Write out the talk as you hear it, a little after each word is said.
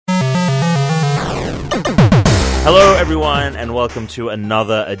Hello, everyone, and welcome to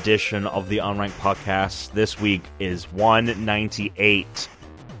another edition of the Unranked Podcast. This week is 198.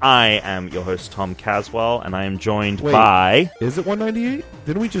 I am your host, Tom Caswell, and I am joined by... Is it 198?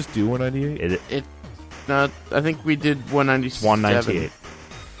 Didn't we just do 198? I think we did 197. 198.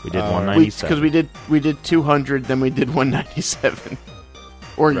 We did 197. Because we did 200, then we did 197.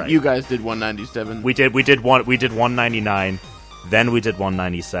 Or Right. you guys did 197. We did 199, then we did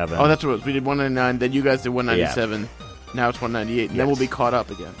 197. Oh, that's what it was. We did 199, then you guys did 197. Now it's 198, and then we'll be caught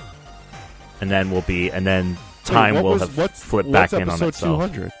up again. And then time will have flipped back in on episode itself.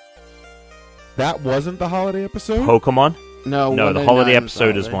 200? That wasn't the holiday episode? Pokemon? No, the holiday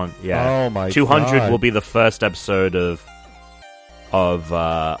episode is one. Yeah. Oh my 200 God. will be the first episode of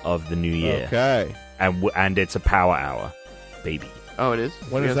the new year. Okay. And it's a power hour, baby. Oh, it is?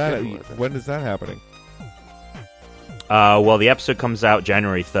 When You is guys that? scheduled it. When is that happening? Well, the episode comes out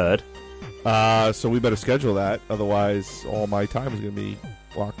January 3rd. So we better schedule that. Otherwise, all my time is going to be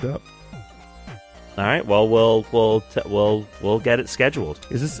locked up. All right. Well, we'll get it scheduled.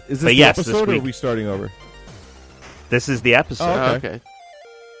 Is this But the yes, this episode, or are week- we starting over? This is the episode. Oh, Oh, okay.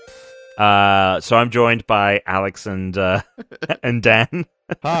 okay. So I'm joined by Alex and and Dan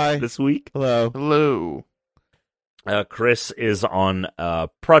Hi. this week. Hello. Hello. Chris is on a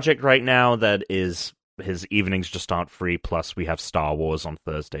project right now that is his evenings just aren't free. Plus, we have Star Wars on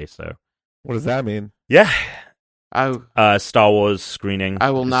Thursday. So What does that mean? yeah, I Star Wars screening.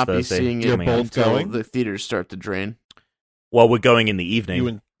 I will this not be Thursday seeing it You're coming out. both until going? the theaters start to drain. Well, we're going in the evening. You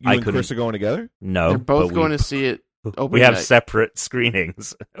and I Chris couldn't- are going together? No, They're both but going to see it opening we have night. separate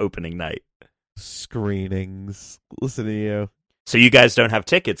screenings opening night. Screenings. Listen to you. So you guys don't have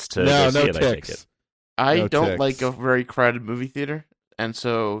tickets to No, go see no it, I take ticks. it. I No don't ticks. like a very crowded movie theater, and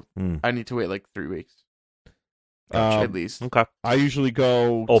so Hmm. I need to wait like 3 weeks. At least. Okay. I usually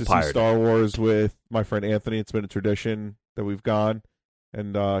go All to see pirated. Star Wars with my friend Anthony. It's been a tradition that we've gone,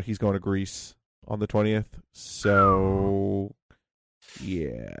 and he's going to Greece on the 20th. So,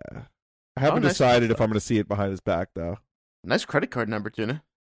 yeah. I haven't nice. decided if I'm going to see it behind his back, though. Nice credit card number, Tuna.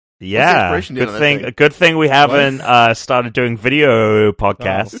 Yeah, expiration date on that thing? Good thing we haven't started doing video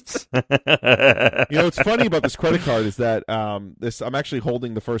podcasts. You know, what's funny about this credit card is that I'm actually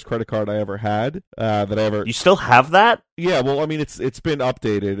holding the first credit card I ever had. You still have that? Yeah, well, I mean, it's been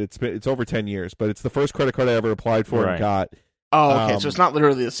updated. It's over 10 years, but it's the first credit card I ever applied for Right. and got. Oh, okay. Um, So it's not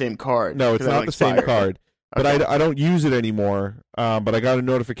literally the same card. No, it's 'Cause that not one the same expired. card. But Okay. I don't use it anymore. But I got a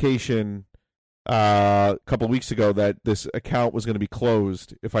notification a couple weeks ago that this account was going to be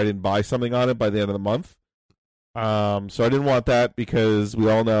closed if I didn't buy something on it by the end of the month. So I didn't want that because we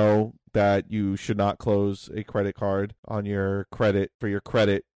all know that you should not close a credit card on your credit for your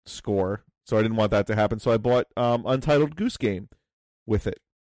credit score. So I didn't want that to happen. So I bought Untitled Goose Game with it.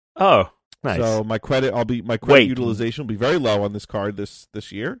 Oh, nice. So my credit Wait. utilization will be very low on this card this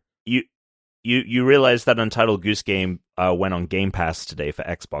year. You realize that Untitled Goose Game went on Game Pass today for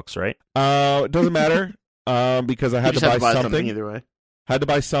Xbox, right? It doesn't matter because I You had just to have buy to buy something. either way. Had to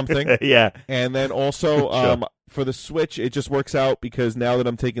buy something, Yeah. and then also Sure. for the Switch, it just works out because now that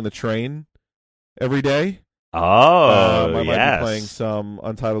I'm taking the train every day, Oh, I might yes. be playing some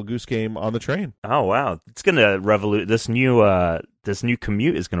Untitled Goose Game on the train. Oh, wow. It's gonna this new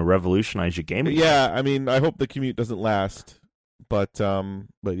commute is gonna revolutionize your gaming. Yeah, I mean, I hope the commute doesn't last, but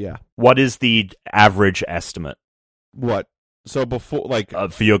yeah. What is the average estimate What? So before, like,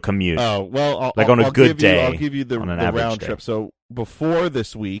 for your commute? oh well, Like on a I'll good give you- I'll day, give you the on an average round day. trip. So before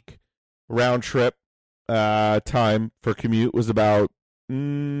this week, round trip time for commute was about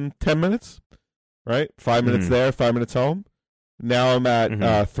 10 minutes, right? 5 minutes there, 5 minutes home. Now I'm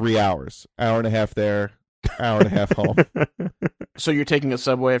at 3 hours, hour and a half there, hour and a half home. So you're taking a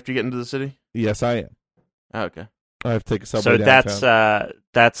subway after you get into the city? Yes, I am. Oh, okay. I have to take a So subway downtown.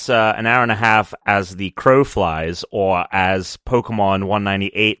 that's an hour and a half as the crow flies, or as Pokemon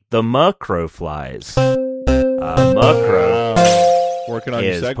 198, the Murkrow flies. Murkrow Working on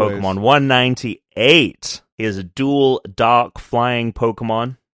your is segues. Pokemon 198. He is a dual dark flying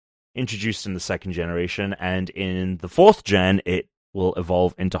Pokemon introduced in the second generation, and in the fourth gen, it will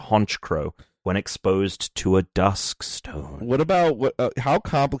evolve into Honchkrow when exposed to a Dusk Stone. What about how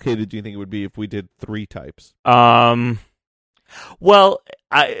complicated do you think it would be if we did 3 types? Well,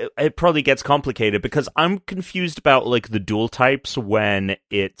 it probably gets complicated because I'm confused about like the dual types when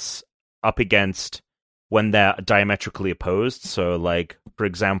it's up against when they're diametrically opposed. So, like, for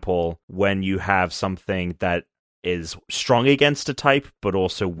example, when you have something that is strong against a type but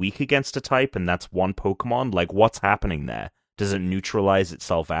also weak against a type, and that's one Pokemon, like, what's happening there? Does it neutralize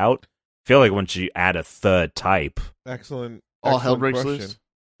itself out? I feel like once you add a third type, All hell excellent breaks question. loose?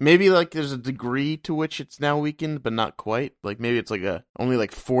 Maybe like there's a degree to which it's now weakened, but not quite. Like maybe it's like only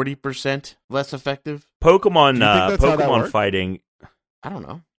like 40% less effective. Pokemon, Do you think that's how that Pokemon works? fighting. I don't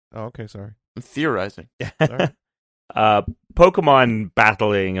know. Oh, okay, sorry. I'm theorizing. Sorry. Pokemon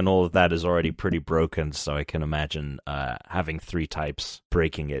battling and all of that is already pretty broken, so I can imagine having 3 types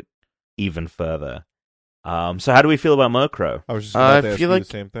breaking it even further. So how do we feel about Murkrow? I was just about to I ask feel you like- the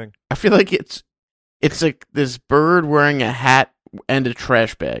same thing. I feel like it's like this bird wearing a hat and a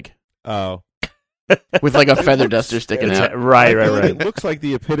trash bag Oh. with like a feather looks- duster sticking It's- out. right, I feel right, like right. It looks like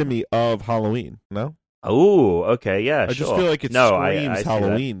the epitome of Halloween, no? Oh, okay, yeah, I sure. just feel like it no, screams I see that.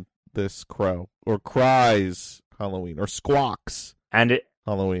 Halloween, this crow. Or cries Halloween. Or squawks And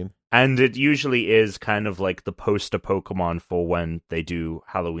Halloween. it usually is kind of like the poster Pokemon for when they do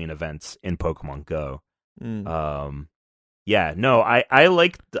Halloween events in Pokemon Go. Yeah, no, I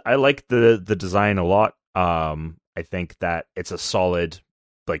like the design a lot. I think that it's a solid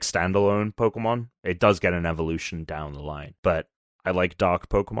like standalone Pokemon. It does get an evolution down the line, but I like dark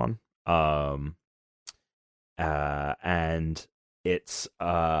Pokemon. And it's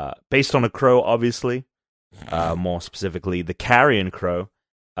based on a crow, obviously. More specifically, the carrion crow.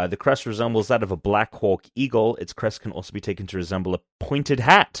 The crest resembles that of a black hawk eagle. Its crest can also be taken to resemble a pointed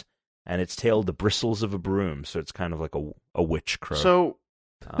hat, and its tail the bristles of a broom. So it's kind of like a witch crow. So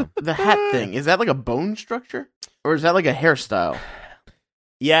the hat thing, is that like a bone structure? Or is that like a hairstyle?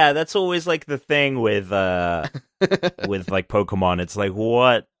 Yeah, that's always like the thing with like Pokemon. It's like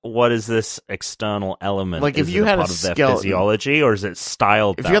what is this external element? Like, if Is you it had a part of their skeleton- physiology, or is it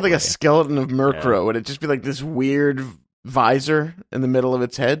styled? If that you had like way? a skeleton of Murkrow, would it just be like this weird visor in the middle of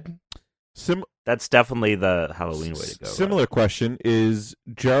its head? That's definitely the Halloween way to go. Similar question is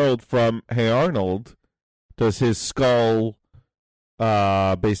Gerald from Hey Arnold. Does his skull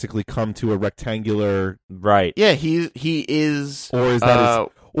basically come to a rectangular, right? Yeah, he is. or is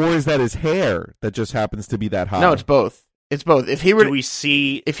that his hair that just happens to be that high? No, it's both. It's both. If he were Do we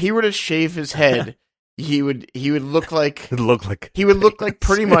see if he were to shave his head, he would look like it look like he would look like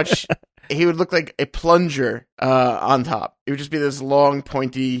pretty much he would look like a plunger on top. It would just be this long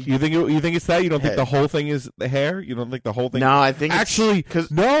pointy. You think it's that? You don't think head. the whole thing is the hair? You don't think the whole thing? No, I think Actually, because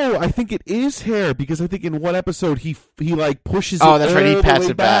no, I think it is hair because I think in one episode he like pushes. oh, it that's right. He all the pats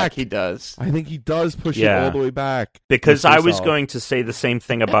way it back. He does. I think he does push it Yeah. all the way back. because I was all. going to say the same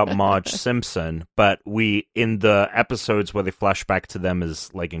thing about Marge Simpson, but we in the episodes where they flash back to them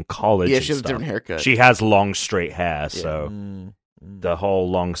as like in college. Yeah, and she has a stuff, different haircut. She has long straight hair, Yeah. so the whole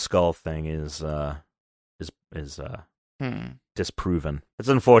long skull thing is disproven. It's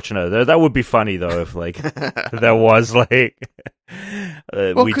unfortunate. That would be funny though if like there was like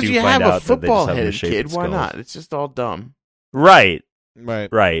well, we because do you find have a out that they just have football-headed misshapen kid. Why skulls. not? It's just all dumb. Right.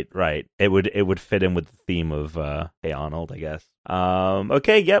 Right. It would fit in with the theme of Hey Arnold, I guess.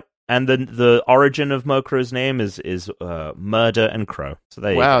 Okay, yep. And the origin of Murkrow's name is murder and crow. So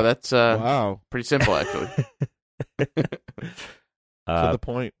there you Wow, go. that's Wow. pretty simple actually. To the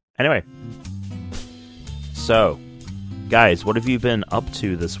point. Anyway, so guys, what have you been up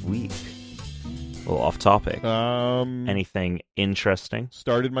to this week? A little off topic. Anything interesting?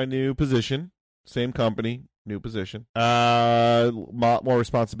 Started my new position. Same company, new position. Lot more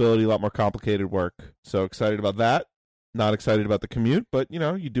responsibility, a lot more complicated work. So excited about that. Not excited about the commute, but you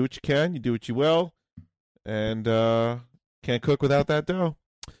know, you do what you can, you do what you will, and can't cook without that dough.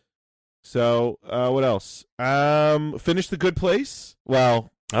 So what else? Finished The Good Place.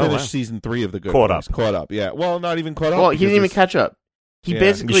 Well, finished season 3 of The Good Place. Caught up. Yeah. Well, not even caught up. Well, he didn't even catch up. He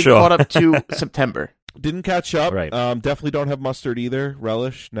basically Sure. caught up to September. Didn't catch up. Right. Definitely don't have mustard either.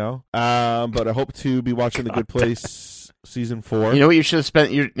 Relish, no. But I hope to be watching The Good Place season 4. You know what you should have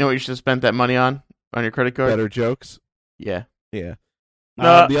spent? You know what you should have spent that money on your credit card? Better jokes. Yeah. Yeah.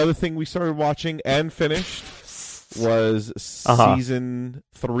 No. The other thing we started watching and finished was season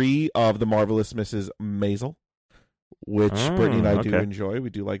 3 of The Marvelous Mrs. Maisel, which Brittany and I do enjoy. We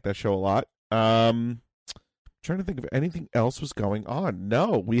do like that show a lot. Trying to think if anything else was going on.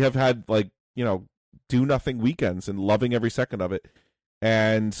 No, we have had do nothing weekends and loving every second of it.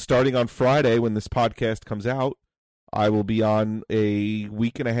 And starting on Friday when this podcast comes out, I will be on a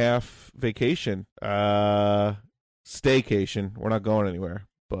week and a half vacation. Staycation. We're not going anywhere,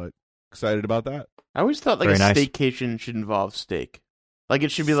 but excited about that. I always thought Very nice. staycation should involve steak. Like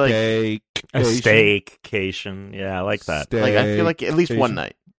it should be like A staycation. Yeah, I like that. like I feel like at least one Staycation.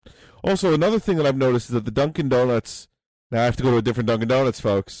 night. Also, another thing that I've noticed is that the Dunkin' Donuts. Now I have to go to a different Dunkin' Donuts,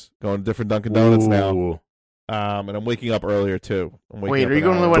 folks. Going to different Dunkin' Donuts now. Ooh. And I'm waking up earlier too. Wait, are you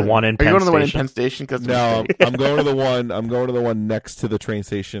going to the The one in Are you Penn going to the one in Station? Penn Station? Cause No, I'm going to the one. I'm going to the one next to the train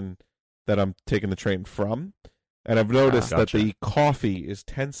station that I'm taking the train from. And I've noticed Gotcha. that the coffee is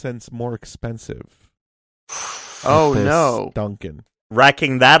 10 cents more expensive. Oh, at this no. Dunkin'.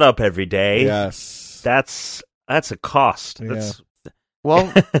 Racking that up every day. Yes. That's a cost. Yeah. That's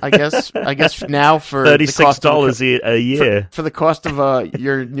Well, I guess now for $36 a year. for the cost of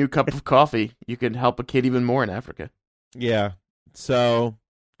your new cup of coffee, you could help a kid even more in Africa. Yeah. So,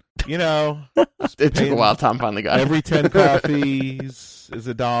 It took a while. Tom finally got every it. 10 coffees is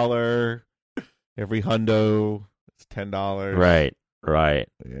 $1. Every hundo is $10. Right.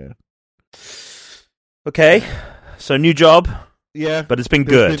 Yeah. Okay. So new job, Yeah. but it's been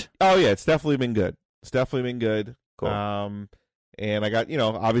There's good. It's definitely been good. Cool. And I got,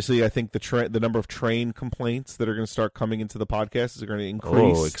 obviously I think the number of train complaints that are going to start coming into the podcast are going to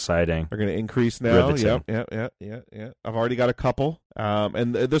increase. Oh, exciting. Are going to increase now. Riveting. Yep. I've already got a couple.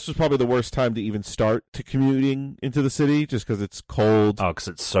 And this was probably the worst time to even start to commuting into the city just because it's cold. Oh, because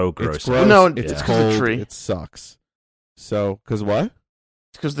it's so gross. It's gross. No, it's it's 'cause of the cold. tree. It sucks. So, because what?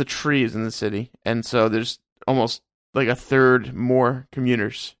 It's because the tree is in the city, and so there's almost like a third more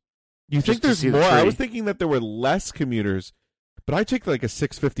commuters. You Just think to there's see the more? I tree. was thinking that there were less commuters, but I take like a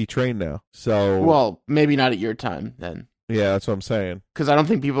 6:50 train now. So, Well, maybe not at your time then. yeah, that's what I'm saying. Because I don't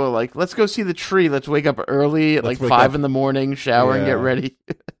think people are like, let's go see the tree. Let's wake up early at Let's like wake 5 up. in the morning, shower and Yeah. get ready.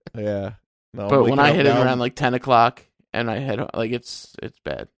 Yeah. No, But waking when I up hit it now- around like 10 o'clock and I head like it's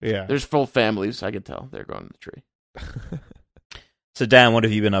bad. yeah. There's full families. I can tell they're going to the tree. So, Dan, what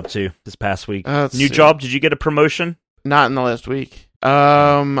have you been up to this past week? Let's New see. job? Did you get a promotion? Not in the last week.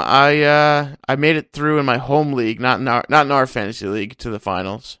 I made it through in my home league, not in our fantasy league, to the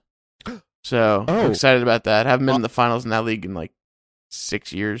finals. So Oh. I'm excited about that. Haven't been in the finals in that league in like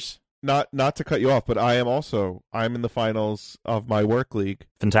 6 years. Not to cut you off, but I'm in the finals of my work league.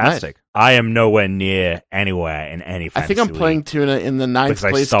 Fantastic. I am nowhere near anywhere in any I fantasy think I'm playing league. Tuna in the 9th Because I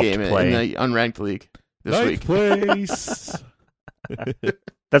place stopped game playing. in the unranked league this Ninth week. place.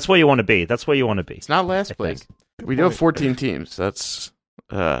 That's where you want to be. That's where you want to be. It's not last I place. think. We do have point. 14 teams. That's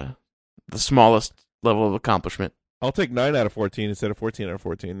the smallest level of accomplishment. I'll take 9 out of 14 instead of 14 out of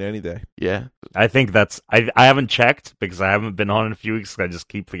 14 any day. Yeah. I think that's... I haven't checked because I haven't been on in a few weeks. I just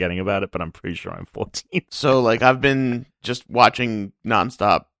keep forgetting about it, but I'm pretty sure I'm 14. So, like, I've been just watching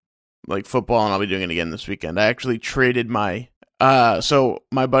nonstop, like, football, and I'll be doing it again this weekend. I actually traded my... So,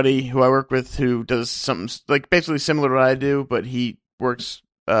 my buddy who I work with who does something, like, basically similar to what I do, but he works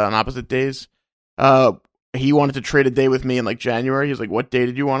on opposite days. He wanted to trade a day with me in, like, January. He was like, what day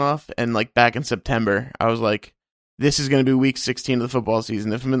did you want off? And, like, back in September, I was like, this is going to be week 16 of the football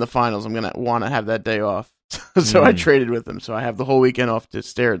season. If I'm in the finals, I'm going to want to have that day off. So I traded with him. So I have the whole weekend off to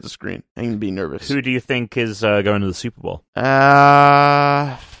stare at the screen and be nervous. Who do you think is going to the Super Bowl?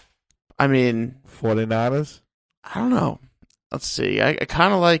 I mean, 49ers? I don't know. Let's see. I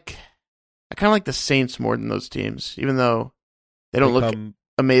kind of like the Saints more than those teams, even though they don't look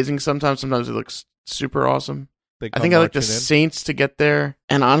amazing sometimes. Sometimes it looks super awesome. I think I like the Saints to get there.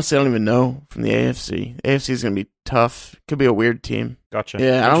 And honestly, I don't even know from the AFC. The AFC is going to be tough. Could be a weird team. Gotcha.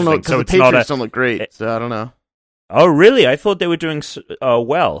 Yeah, I don't know, because the Patriots don't look great, so I don't know. Oh, really? I thought they were doing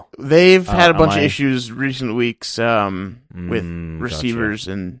well. They've had a am bunch of I- recent recent weeks with receivers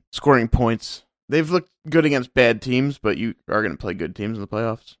and scoring points. They've looked good against bad teams, but you are going to play good teams in the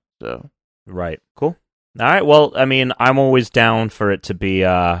playoffs. So Right. Cool. All right. Well, I mean, I'm always down for it to be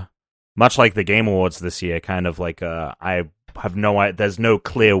much like the Game Awards this year, kind of like I have there's no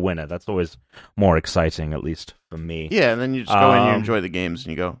clear winner. That's always more exciting, at least for me. yeah, and then you just go in, you enjoy the games,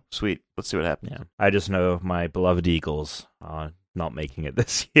 and you go, sweet, let's see what happens. Yeah. I just know my beloved Eagles are not making it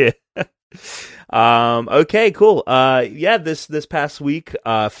this year. Okay, cool. Yeah, this past week,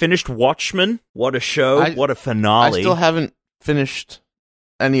 finished Watchmen. What a show. What a finale. I still haven't finished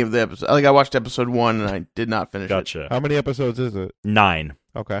any of the episodes. Like, I watched episode 1, and I did not finish it. Gotcha. How many episodes is it? 9.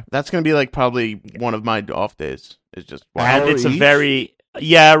 Okay. That's going to be, like, probably one of my off days. It's just, wow. And it's a very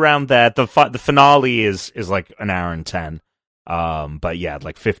around that. The finale is like an hour and 10. But yeah,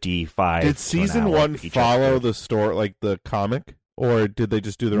 like 55. Did season 1 follow the story, like the comic, or did they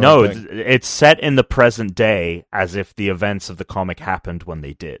just do their No, own thing? it's set in the present day as if the events of the comic happened when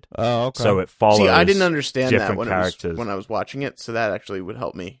they did. Oh, okay. So it follows. See, I didn't understand that different when characters. when I was watching it, so that actually would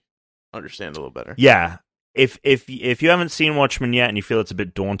help me understand a little better. Yeah. If you haven't seen Watchmen yet and you feel it's a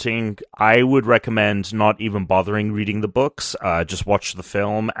bit daunting, I would recommend not even bothering reading the books. Just watch the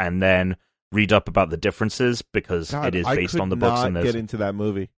film and then read up about the differences because God, it is based on the I books. could And not there's get into that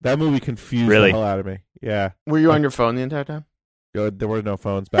movie. That movie confused Really? the hell out of me. Yeah. Were you on your phone the entire time? Good. There were no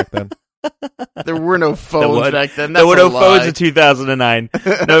phones back then. There were no phones back then. There were That's no a phones lie. in 2009.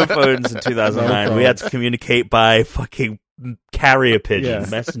 No phones in 2009. No We had to communicate by fucking carrier pigeon, Yeah.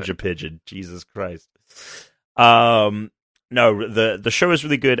 messenger pigeon. Jesus Christ. No, the show is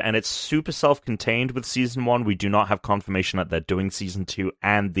really good, and it's super self-contained with season 1. We do not have confirmation that they're doing season 2,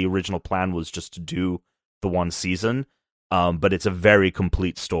 and the original plan was just to do the one season. But it's a very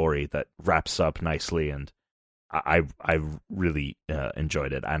complete story that wraps up nicely, and I really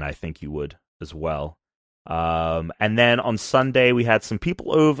enjoyed it, and I think you would as well. And then on Sunday, we had some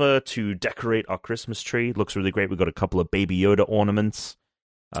people over to decorate our Christmas tree. Looks really great. We got a couple of Baby Yoda ornaments.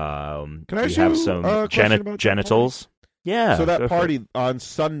 Can I we have some genitals. Yeah. So that party on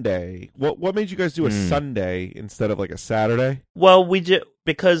Sunday, what made you guys do a Sunday instead of like a Saturday? Well, we did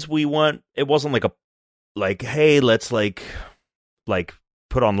because we weren't. It wasn't like hey, let's like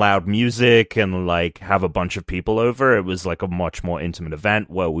put on loud music and like have a bunch of people over. It was like a much more intimate event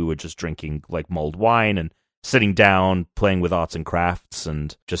where we were just drinking like mulled wine and sitting down, playing with arts and crafts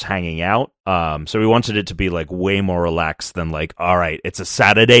and just hanging out. So we wanted it to be like way more relaxed than like, all right, it's a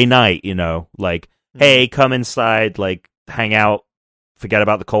Saturday night, like, hey, come inside, like hang out, forget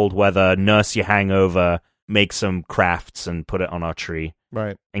about the cold weather, nurse your hangover, make some crafts and put it on our tree.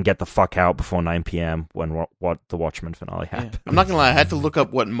 Right. And get the fuck out before 9 p.m. when the Watchmen finale happened. I'm not going to lie, I had to look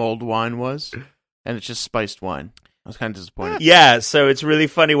up what mulled wine was, and it's just spiced wine. I was kind of disappointed. Yeah, so it's really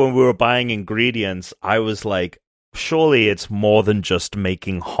funny when we were buying ingredients, I was like, surely it's more than just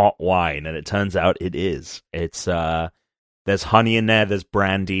making hot wine, and it turns out it is. It's, there's honey in there, there's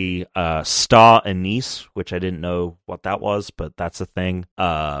brandy, star anise, which I didn't know what that was, but that's a thing,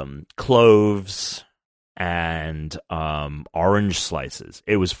 cloves, and orange slices.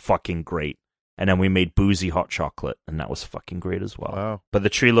 It was fucking great. And then we made boozy hot chocolate, and that was fucking great as well. Wow. But the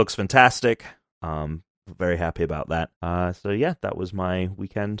tree looks fantastic. Very happy about that. So yeah, that was my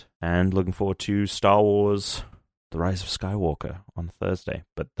weekend, and looking forward to Star Wars The Rise of Skywalker on Thursday.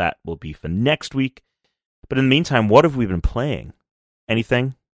 But that will be for next week. But in the meantime, what have we been playing?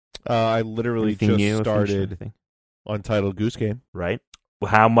 Anything? I literally Anything just new? started Untitled Goose Game. Right.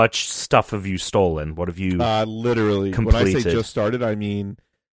 How much stuff have you stolen? What have you literally completed? When I say just started, I mean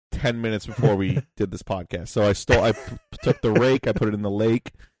 10 minutes before we did this podcast. So I took the rake, I put it in the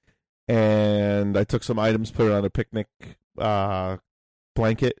lake, and I took some items, put it on a picnic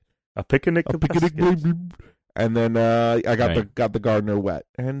blanket. A picnic baby. And then I got the gardener wet,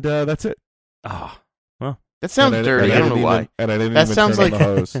 and that's it. Oh, well, that sounds dirty. I don't know why. And I didn't that even sounds turn like on the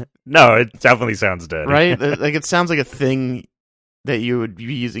hose. No, it definitely sounds dirty, right? Like it sounds like a thing that you would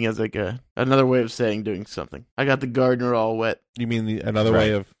be using as like another way of saying doing something. I got the gardener all wet. You mean another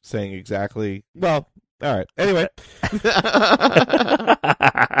way of saying exactly? Well, all right. Anyway.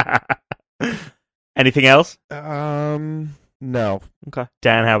 Anything else? No. Okay.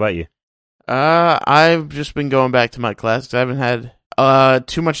 Dan, how about you? I've just been going back to my classes. I haven't had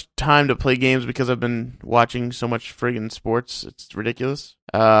too much time to play games because I've been watching so much friggin' sports. It's ridiculous.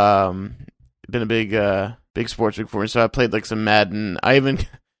 Been a big sports week for me, so I played like some Madden. I even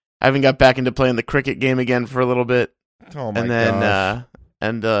got back into playing the cricket game again for a little bit. Oh my and then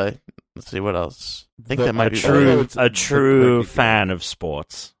gosh. Let's see what else. I think that might be a true fan of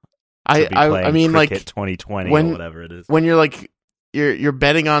sports. I mean, like 2020 or whatever it is. When you're like you're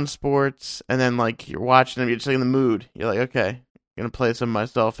betting on sports, and then like you're watching them, you're just like in the mood. You're like, okay, I'm gonna play some of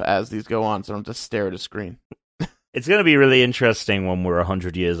myself as these go on, so I don't just stare at a screen. It's gonna be really interesting when we're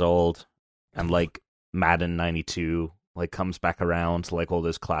 100 years old, and like Madden 92 like comes back around to like all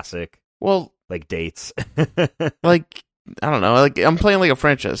those classic like dates. Like I don't know, like I'm playing like a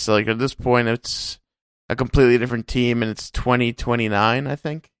franchise, so like at this point it's a completely different team, and it's 2029, I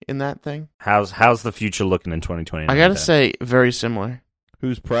think, in that thing. How's the future looking in 2029? I gotta say, very similar.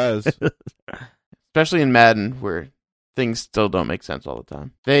 Who's Prez? Especially in Madden, where things still don't make sense all the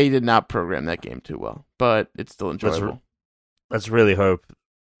time. They did not program that game too well, but it's still enjoyable. Let's really hope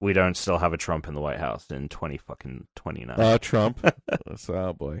we don't still have a Trump in the White House in 2029. Trump.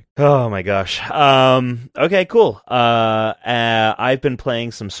 Oh boy. Oh my gosh. Okay, cool. I've been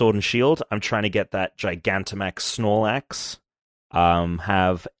playing some Sword and Shield. I'm trying to get that Gigantamax Snorlax.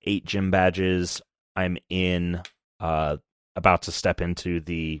 Have 8 gym badges. I'm about to step into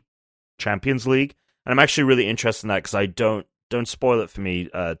the Champions League, and I'm actually really interested in that because I don't spoil it for me,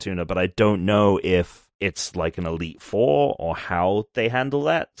 Tuna, but I don't know if it's like an Elite Four or how they handle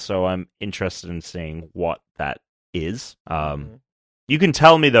that. So I'm interested in seeing what that is. You can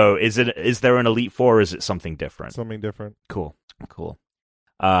tell me though, is there an Elite Four or is it something different? Something different. Cool.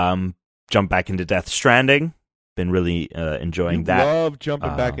 Jump back into Death Stranding. Been really enjoying that. Love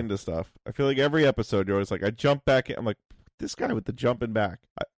jumping back into stuff. I feel like every episode you're always like, I jump back in. I'm like, this guy with the jumping back.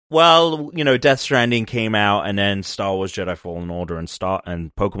 Well, Death Stranding came out, and then Star Wars Jedi Fallen Order and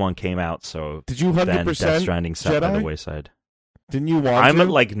Pokemon came out, so did you 100% then Death Stranding sat by the wayside. Didn't you want I'm to? at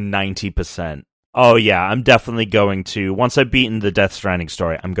like 90%. Oh yeah, I'm definitely going to. Once I've beaten the Death Stranding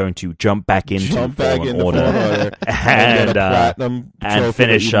story, I'm going to jump back into Fallen Order and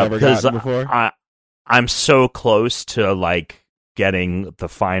finish up because I'm so close to like getting the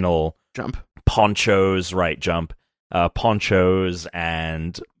final jump ponchos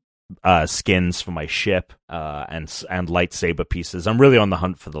and skins for my ship and lightsaber pieces. I'm really on the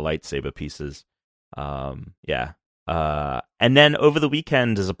hunt for the lightsaber pieces. And then over the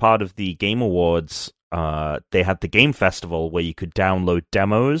weekend, as a part of the Game Awards, they had the Game Festival where you could download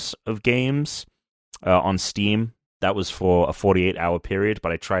demos of games on Steam. That was for a 48-hour period,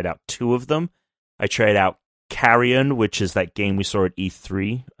 but I tried out 2 of them. I tried out Carrion, which is that game we saw at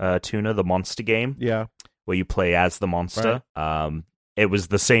E3, Tuna, the monster game. Yeah. Where you play as the monster. Right. It was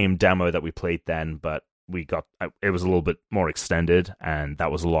the same demo that we played then, but it was a little bit more extended, and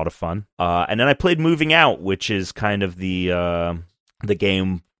that was a lot of fun. And then I played Moving Out, which is kind of the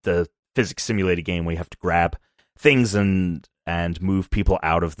game, the physics simulator game where you have to grab things and move people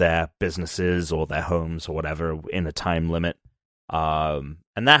out of their businesses or their homes or whatever in a time limit. And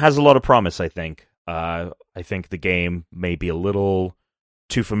that has a lot of promise, I think. I think the game may be a little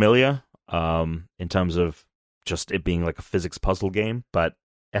too familiar in terms of just it being like a physics puzzle game, but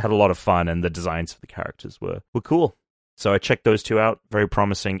it had a lot of fun, and the designs for the characters were cool. So I checked those 2 out. Very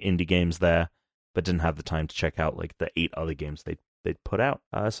promising indie games there, but didn't have the time to check out like the 8 other games they'd put out.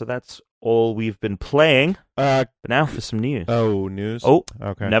 So that's all we've been playing. But now for some news. Oh, news? Oh,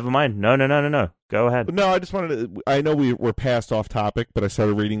 okay. Never mind. No. Go ahead. No, I just wanted to... I know we're past off topic, but I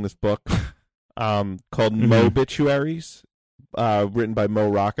started reading this book called Mobituaries, written by Mo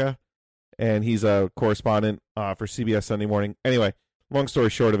Rocca, and he's a correspondent for CBS Sunday Morning. Anyway, long story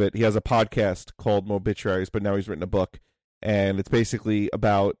short of it, he has a podcast called Mobituaries, but now he's written a book, and it's basically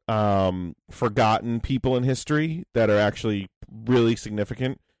about forgotten people in history that are actually really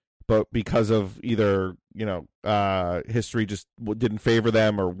significant, but because of either history just didn't favor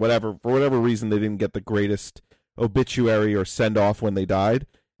them or whatever, for whatever reason, they didn't get the greatest obituary or send off when they died,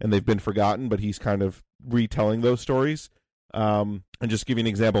 and they've been forgotten. But he's kind of retelling those stories. And just give you an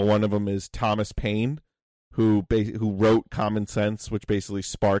example, one of them is Thomas Paine, who wrote Common Sense, which basically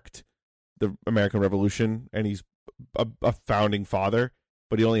sparked the American Revolution, and he's a founding father,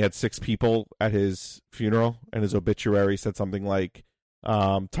 but he only had 6 people at his funeral, and his obituary said something like,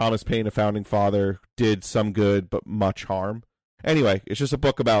 Thomas Paine, a founding father, did some good but much harm. Anyway, it's just a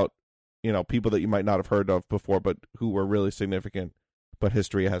book about, people that you might not have heard of before, but who were really significant, but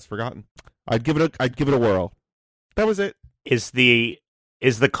history has forgotten. I'd give it a whirl. That was it. Is the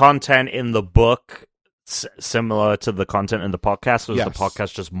content in the book similar to the content in the podcast, or is the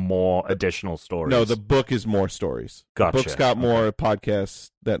podcast just more additional stories? No, the book is more stories. Gotcha. The book's got more podcasts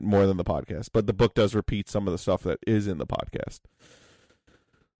more than the podcast, but the book does repeat some of the stuff that is in the podcast.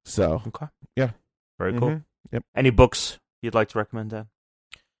 So, okay. Yeah. Very cool. Mm-hmm. Yep. Any books you'd like to recommend, Dan?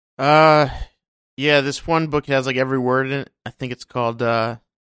 Yeah, this one book has like every word in it. I think it's called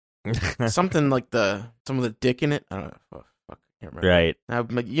something like some of the dick in it. I don't know. Oh, fuck, I can't remember. Right.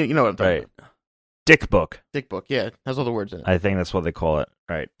 You know what I'm talking about. Dick book. Dick book, yeah. It has all the words in it. I think that's what they call it.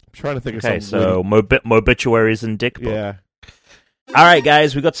 Right. I'm trying to think of something. Okay, so Mobituaries and Dick book. Yeah. All right,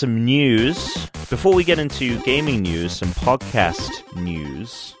 guys, we got some news. Before we get into gaming news, some podcast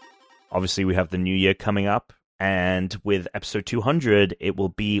news. Obviously, we have the new year coming up, and with episode 200, it will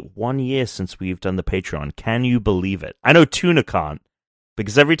be 1 year since we've done the Patreon. Can you believe it? I know Tuna can't,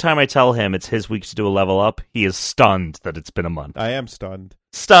 because every time I tell him it's his week to do a level up, he is stunned that it's been a month. I am stunned.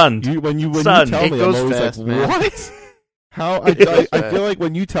 Stunned. When you tell me, I'm always fast, like, man. what? How? I feel like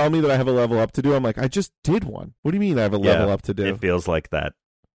when you tell me that I have a level up to do, I'm like, I just did one. What do you mean I have a level up to do? It feels like that.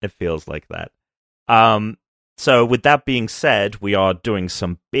 So with that being said, we are doing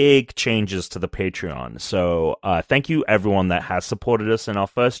some big changes to the Patreon. So thank you everyone that has supported us in our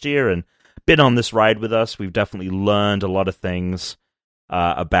first year and been on this ride with us. We've definitely learned a lot of things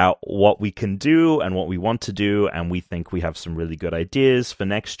about what we can do and what we want to do, and we think we have some really good ideas for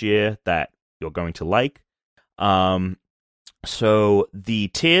next year that you're going to like. So the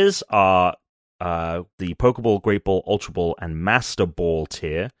tiers are the Pokeball, Great Ball, Ultra Ball, and Master Ball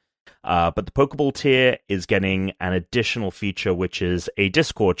tier. But the Pokeball tier is getting an additional feature, which is a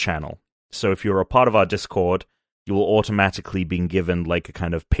Discord channel. So if you're a part of our Discord, you will automatically be given like a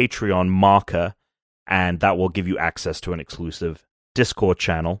kind of Patreon marker, and that will give you access to an exclusive Discord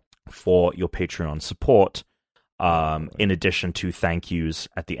channel for your Patreon support, in addition to thank yous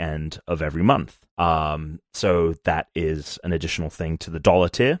at the end of every month. So that is an additional thing to the dollar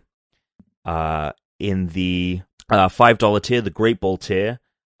tier. In the $5 tier, the Great Ball tier,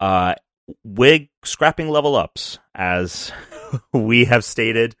 we're scrapping level ups, as we have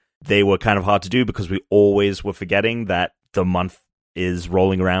stated they were kind of hard to do because we always were forgetting that the month is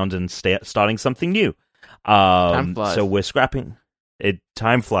rolling around and starting something new. Time flies. So we're scrapping it.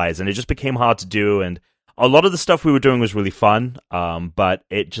 Time flies, and it just became hard to do. And a lot of the stuff we were doing was really fun, but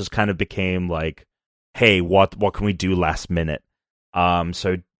it just kind of became like, hey, what can we do last minute?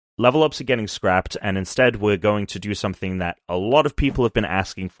 So level ups are getting scrapped, and instead we're going to do something that a lot of people have been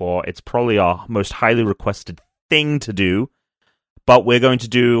asking for. It's probably our most highly requested thing to do, but we're going to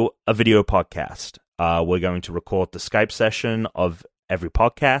do a video podcast. We're going to record the Skype session of every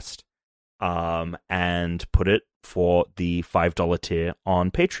podcast, and put it for the $5 tier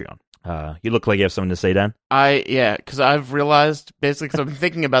on Patreon. You look like you have something to say, Dan. Because I've realized, basically, because I've been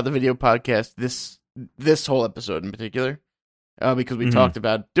thinking about the video podcast this whole episode in particular, because we talked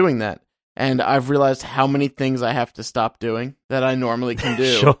about doing that, and I've realized how many things I have to stop doing that I normally can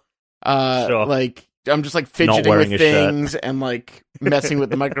do. Sure. Like, I'm just like fidgeting with things and like messing with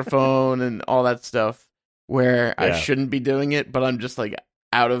the microphone and all that stuff where I shouldn't be doing it, but I'm just like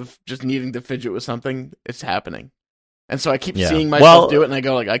out of just needing to fidget with something. It's happening. And so I keep seeing myself do it, and I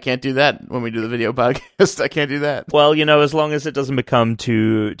go like, I can't do that when we do the video podcast. I can't do that. Well, as long as it doesn't become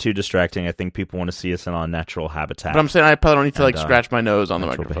too distracting, I think people want to see us in our natural habitat. But I'm saying I probably don't need to scratch my nose on the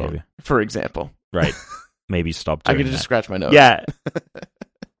microphone, behavior. For example. Right. Maybe stop doing I could just scratch my nose. Yeah.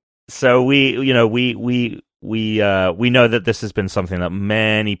 So we know that this has been something that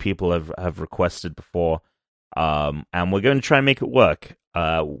many people have requested before, and we're going to try and make it work.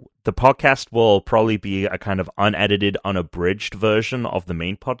 The podcast will probably be a kind of unedited, unabridged version of the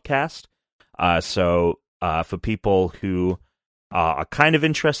main podcast. So for people who are kind of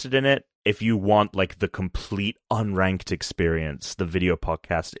interested in it, if you want like the complete unranked experience, the video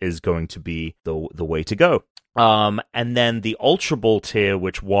podcast is going to be the way to go. And then the Ultra Bowl tier,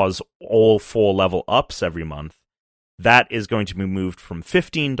 which was all 4 level ups every month, that is going to be moved from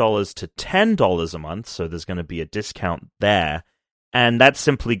 $15 to $10 a month. So there's going to be a discount there. And that's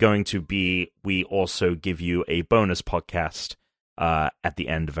simply going to be, we also give you a bonus podcast at the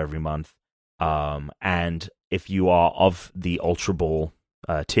end of every month. And if you are of the Ultra Bowl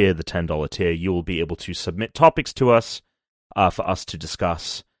tier, the $10 tier, you will be able to submit topics to us for us to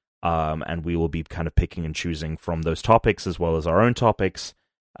discuss. And we will be kind of picking and choosing from those topics as well as our own topics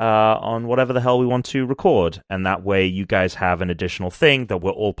on whatever the hell we want to record. And that way you guys have an additional thing that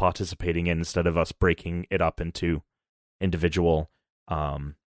we're all participating in instead of us breaking it up into individual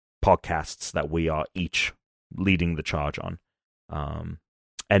podcasts that we are each leading the charge on.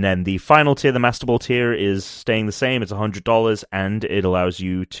 And then the final tier, the Master Ball tier, is staying the same. It's $100, and it allows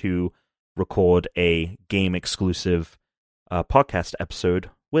you to record a game-exclusive podcast episode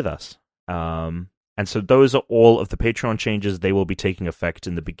with us. And so those are all of the Patreon changes. They will be taking effect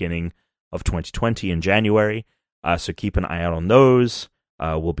in the beginning of 2020 in January. So keep an eye out on those.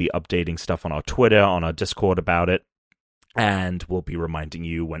 We'll be updating stuff on our Twitter, on our Discord about it. And we'll be reminding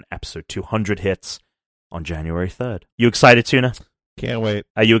you when episode 200 hits on January 3rd. You excited, Tuna? Can't wait.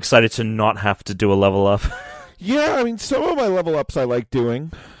 Are you excited to not have to do a level up? Yeah, I mean, some of my level ups I like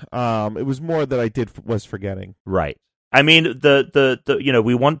doing. It was more that I was forgetting. Right. I mean, the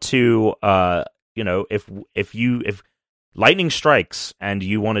we want to if lightning strikes and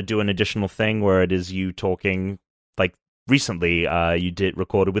you want to do an additional thing where it is you talking, like recently you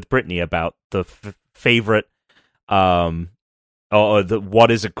recorded with Brittany about the favorite or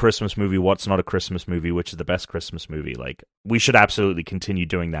what is a Christmas movie, what's not a Christmas movie, which is the best Christmas movie. Like, we should absolutely continue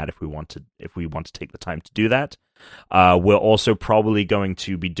doing that if we want to take the time to do that. We're also probably going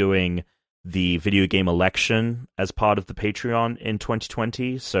to be doing the video game election as part of the Patreon in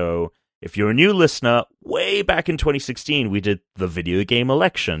 2020. So if you're a new listener, way back in 2016, we did the video game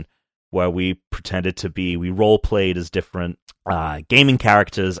election, where we role-played as different gaming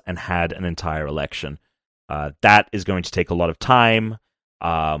characters and had an entire election. That is going to take a lot of time,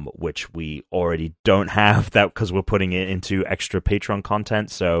 which we already don't have that because we're putting it into extra Patreon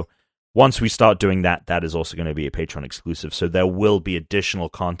content. So once we start doing that, that is also going to be a Patreon exclusive. So there will be additional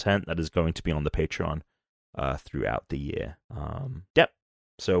content that is going to be on the Patreon throughout the year. Yep.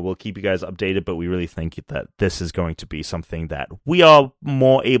 So we'll keep you guys updated, but we really think that this is going to be something that we are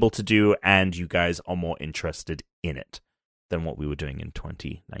more able to do, and you guys are more interested in it than what we were doing in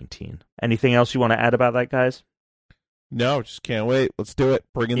 2019. Anything else you want to add about that, guys? No, just can't wait. Let's do it.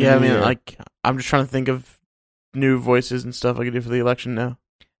 Bring in the new year. Like, I'm just trying to think of new voices and stuff I could do for the election now.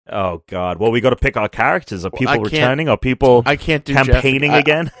 Oh God! Well, we got to pick our characters. Are people returning? Are people I can't do campaigning Jeff.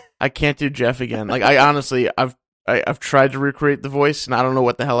 again? I can't do Jeff again. Like, I honestly, I've tried to recreate the voice, and I don't know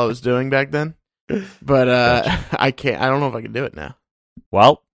what the hell I was doing back then. But Gotcha. I can't. I don't know if I can do it now.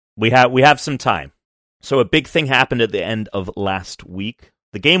 Well, we have some time. So a big thing happened at the end of last week.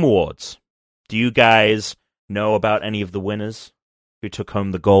 the Game Awards. Do you guys know about any of the winners who took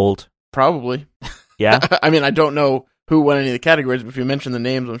home the gold? Probably. Yeah? I mean, I don't know who won any of the categories, but if you mention the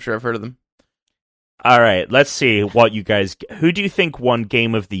names, I'm sure I've heard of them. All right, let's see what you guys... Who do you think won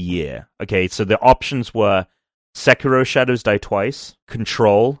Game of the Year? Okay, so the options were Sekiro Shadows Die Twice,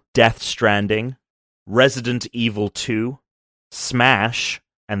 Control, Death Stranding, Resident Evil 2, Smash,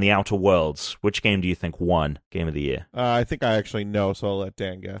 and The Outer Worlds. Which game do you think won Game of the Year? I think I actually know, so I'll let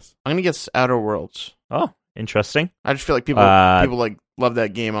Dan guess. I'm gonna guess Outer Worlds. Oh, interesting. I just feel like people like love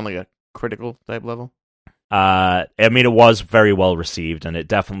that game on like a critical type level. I mean, it was very well received, and it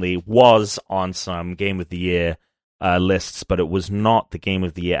definitely was on some Game of the Year lists, but it was not the Game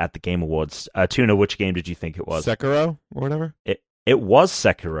of the Year at the Game Awards. Tuna, which game did you think it was? Sekiro or whatever? It was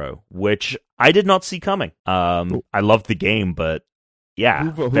Sekiro, which I did not see coming. I loved the game, but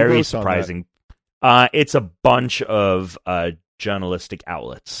yeah, Who very votes on surprising. It's a bunch of journalistic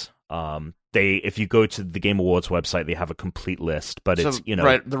outlets. If you go to the Game Awards website, they have a complete list, but it's the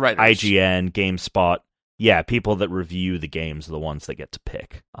writers. IGN, GameSpot. Yeah, people that review the games are the ones that get to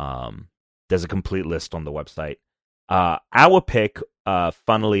pick. There's a complete list on the website. Our pick,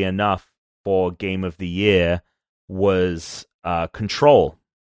 funnily enough, for Game of the Year was Control.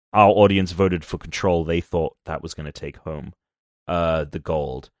 Our audience voted for Control. They thought that was going to take home the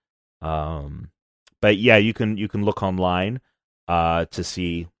gold. But yeah, you can look online to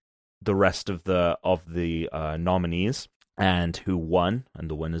see the rest of the nominees and who won, and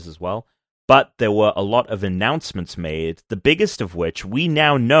the winners as well. But there were a lot of announcements made, the biggest of which we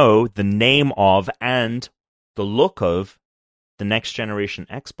now know the name of and the look of the next generation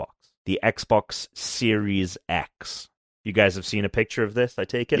Xbox, the Xbox Series X. You guys have seen a picture of this, I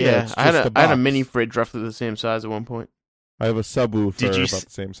take it? Yeah, it's I had just a a box. mini fridge roughly the same size at one point. I have a subwoofer Did you about the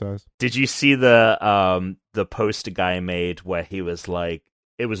same size. Did you see the post a guy made where he was like,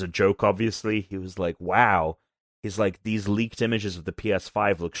 it was a joke, obviously. He was like, wow. He's like, these leaked images of the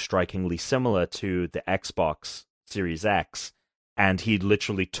PS5 look strikingly similar to the Xbox Series X. And he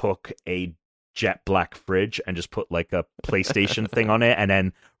literally took a jet black fridge and just put like a PlayStation thing on it and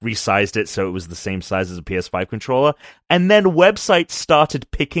then resized it so it was the same size as a PS5 controller. And then websites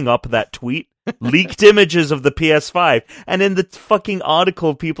started picking up that tweet, leaked images of the PS5. And in the fucking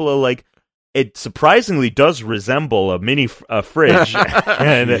article, people are like, it surprisingly does resemble a mini fridge.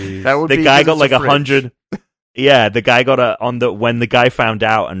 And That would the be guy 'cause got it's a like fridge. 100. Yeah, the guy got when the guy found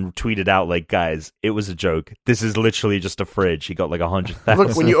out and tweeted out like, guys, it was a joke. This is literally just a fridge. He got like 100,000.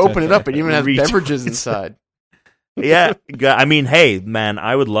 Look, when you open it up, it even has Retweets. beverages inside. Yeah, I mean, hey, man,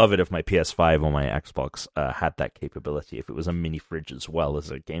 I would love it if my PS5 or my Xbox had that capability. If it was a mini fridge as well as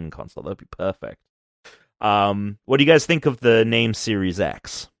a gaming console, that'd be perfect. What do you guys think of the name Series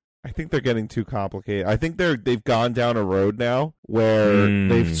X? I think they're getting too complicated. I think they've gone down a road now where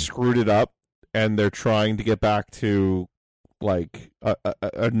they've screwed it up and they're trying to get back to like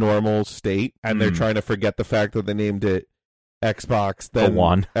a normal state, and they're trying to forget the fact that they named it Xbox, then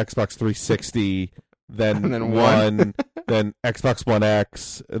One. Xbox 360, then And then One, then Xbox One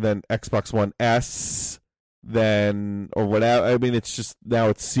X, then Xbox One S, then or whatever. I mean, it's just now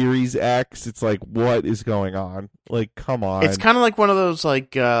it's Series X. It's like, what is going on? Like, come on. It's kind of like one of those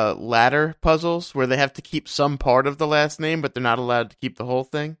like ladder puzzles where they have to keep some part of the last name, but they're not allowed to keep the whole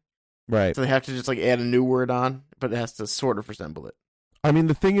thing. right. So they have to just like add a new word on, but it has to sort of resemble it. I mean,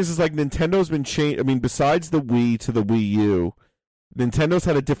 the thing is like Nintendo's been changed. I mean, besides the Wii to the Wii U, Nintendo's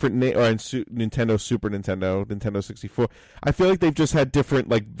had a different name, or Nintendo Super Nintendo, Nintendo 64. I feel like they've just had different,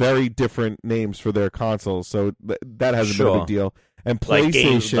 like very different names for their consoles, so that hasn't been a big deal. And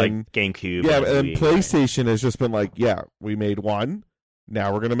PlayStation, like GameCube. yeah, and and Wii. PlayStation has just been like, yeah, we made one,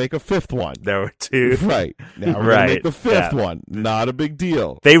 now we're gonna make a fifth one. There were two. Right, now we're gonna make the fifth one. Not a big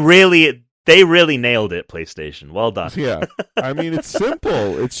deal. They really nailed it, PlayStation. Well done. Yeah, I mean, it's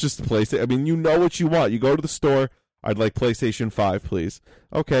simple. It's just PlayStation. I mean, you know what you want. You go to the store. I'd like PlayStation 5, please.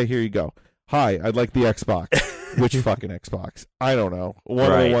 Okay, here you go. Hi, I'd like the Xbox. Which fucking Xbox? I don't know.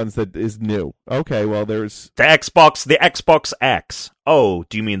 One of the ones that is new. Okay, well, there's... The Xbox X. Oh,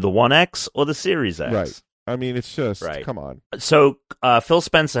 do you mean the One X or the Series X? Right. I mean, it's just... Right. Come on. So, Phil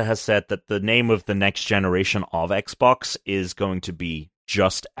Spencer has said that the name of the next generation of Xbox is going to be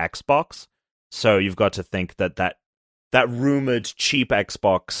just Xbox. So you've got to think that rumored cheap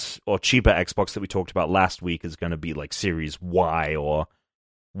Xbox or cheaper Xbox that we talked about last week is going to be like Series Y or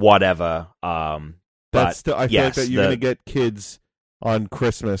whatever. That's still, I feel like yes, that you're going to get kids on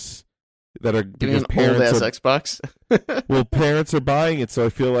Christmas that are... Getting an because old-ass parents Xbox. well, parents are buying it, so I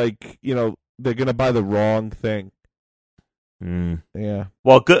feel like, they're going to buy the wrong thing. Yeah.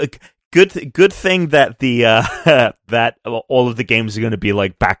 Well, good. Good thing that the that all of the games are going to be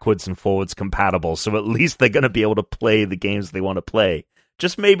like backwards and forwards compatible. So at least they're going to be able to play the games they want to play.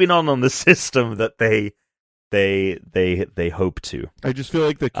 Just maybe not on the system that they hope to. I just feel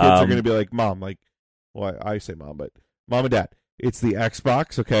like the kids are going to be like, Mom, like, well, I say Mom, but Mom and Dad, it's the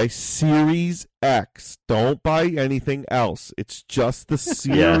Xbox, okay? Series X. Don't buy anything else. It's just the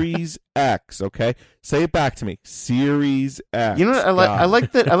Series X, okay? Say it back to me. Series X. You know what? I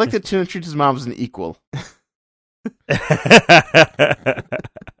like that Tuna treats his mom as an equal.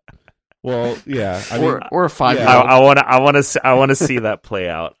 Well, yeah, or a 5-year-old. I want to see that play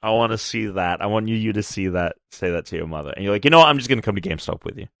out. I want to see that. I want you to see that. Say that to your mother, and you're like, you know what? I'm just going to come to GameStop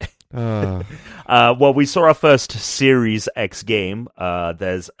with you. Well, we saw our first Series X game.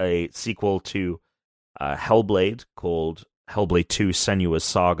 There's a sequel to Hellblade called Hellblade 2: Senua's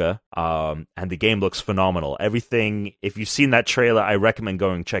Saga, and the game looks phenomenal. Everything, if you've seen that trailer, I recommend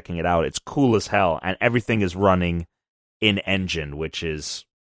going checking it out. It's cool as hell, and everything is running in engine, which is,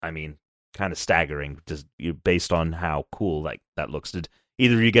 I mean, kind of staggering, just based on how cool that looks. Did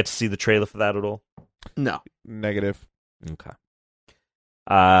either of you get to see the trailer for that at all? No. Negative. Okay.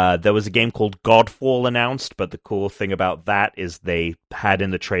 There was a game called Godfall announced, but the cool thing about that is they had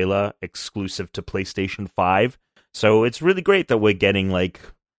in the trailer exclusive to PlayStation 5. So it's really great that we're getting like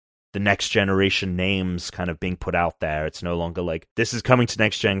the next generation names kind of being put out there. It's no longer like this is coming to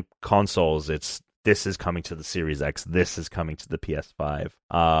next gen consoles. It's this is coming to the Series X. This is coming to the PS5.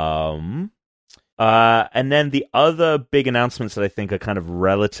 And then the other big announcements that I think are kind of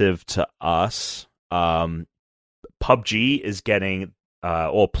relative to us, PUBG is getting,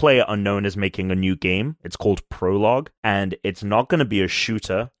 or PlayerUnknown is making a new game. It's called Prologue, and it's not going to be a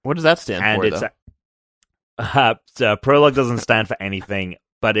shooter. What does that stand for, though? Prologue doesn't stand for anything,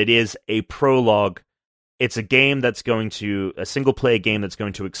 but it is a prologue. It's a game that's a single-player game that's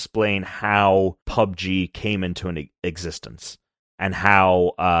going to explain how PUBG came into an existence, and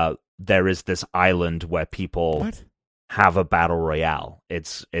how there is this island where people have a battle royale.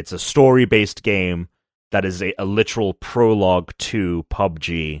 It's a story-based game that is a literal prologue to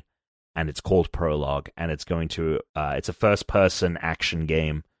PUBG, and it's called Prologue, and it's going to it's a first-person action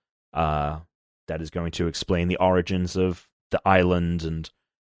game that is going to explain the origins of the island and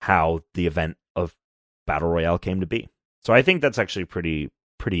how the event of Battle Royale came to be. So I think that's actually pretty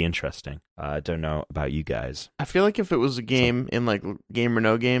interesting. I don't know about you guys. I feel like if it was a game in like Game or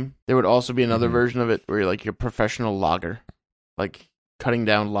No Game, there would also be another version of it where you're like a professional logger, like cutting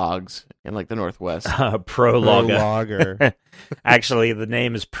down logs in like the Northwest. Prologger. Actually, the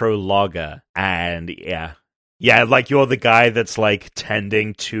name is Prologger, and yeah, like you're the guy that's like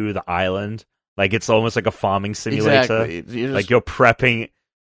tending to the island. Like it's almost like a farming simulator. Exactly. Like you're prepping.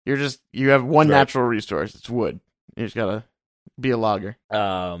 You have one natural resource. It's wood. You just gotta be a logger.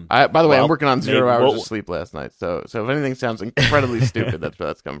 By the way, I'm working on 0 hours of sleep last night. So if anything sounds incredibly stupid, that's where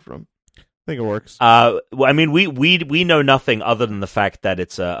that's coming from. I think it works. Well, I mean, we know nothing other than the fact that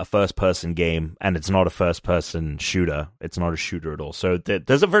it's a first-person game, and it's not a first-person shooter. It's not a shooter at all. So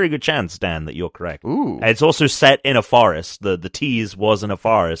there's a very good chance, Dan, that you're correct. Ooh. And it's also set in a forest. The tease was in a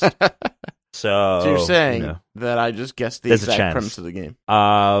forest. So you're saying that I just guessed the exact premise of the game.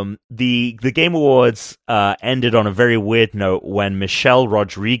 The Game Awards ended on a very weird note when Michelle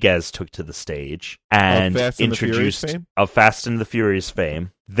Rodriguez took to the stage and introduced of Fast and the Furious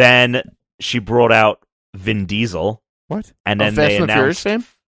fame. Then she brought out Vin Diesel. What? And then they announced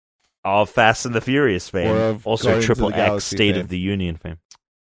of Fast and the Furious fame, also Triple X State of the Union fame.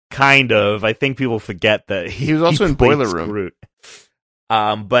 Kind of. I think people forget that he was also in Boiler Room. Groot.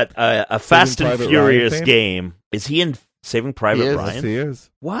 But a Fast and Furious game. Is he in Saving Private Ryan? Yes, he is.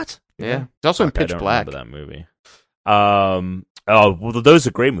 What? Yeah. He's also in Pitch Black. I don't remember that movie. Well, those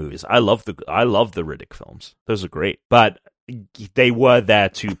are great movies. I love the Riddick films. Those are great. But they were there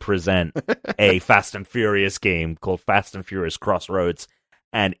to present a Fast and Furious game called Fast and Furious Crossroads,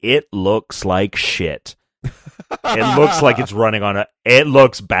 and it looks like shit. It looks like it's running on it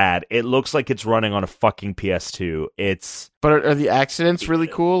looks bad. It looks like it's running on a fucking PS2. But are the accidents really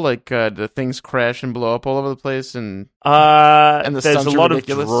cool? Like the things crash and blow up all over the place, and the there's a lot of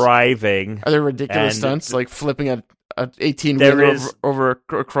driving. Are there ridiculous stunts like flipping a 18-wheeler over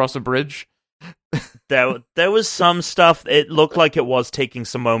across a bridge? There was some stuff. It looked like it was taking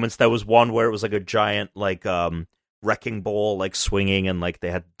some moments. There was one where it was like a giant like wrecking ball like swinging, and like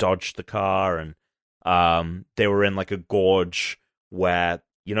they had dodged the car, and they were in like a gorge where,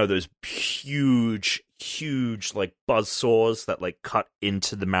 you know, those huge like buzzsaws that like cut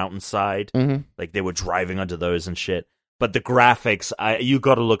into the mountainside. Mm-hmm. Like they were driving under those and shit. But the graphics, you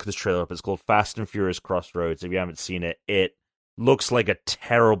got to look this trailer up. It's called Fast and Furious Crossroads. If you haven't seen it, looks like a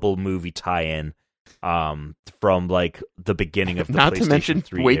terrible movie tie-in from like the beginning of the Not PlayStation to mention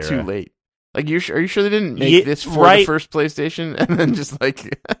 3 way era. too late. Like, are you sure they didn't make this for the first PlayStation and then just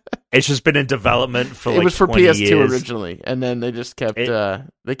like It's just been in development for like it was for 20 PS2 years. originally, and then they just kept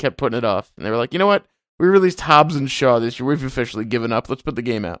putting it off, and they were like, you know what? We released Hobbs and Shaw this year. We've officially given up. Let's put the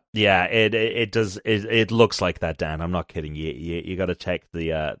game out. Yeah, it does. It looks like that, Dan. I'm not kidding. You got to check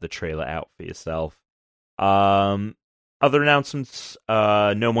the trailer out for yourself. Other announcements: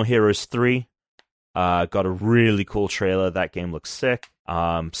 No More Heroes 3 got a really cool trailer. That game looks sick.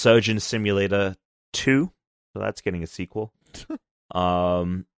 Surgeon Simulator 2, so that's getting a sequel.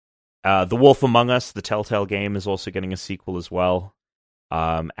 The Wolf Among Us, the Telltale game, is also getting a sequel as well.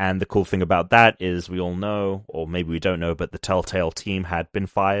 And the cool thing about that is we all know, or maybe we don't know, but the Telltale team had been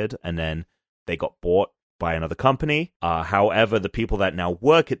fired and then they got bought by another company. However, the people that now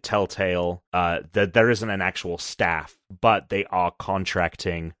work at Telltale, there isn't an actual staff, but they are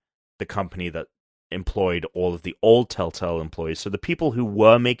contracting the company that employed all of the old Telltale employees. So the people who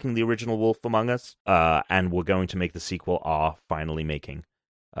were making the original Wolf Among Us and were going to make the sequel are finally making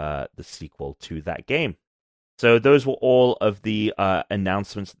the sequel to that game. So those were all of the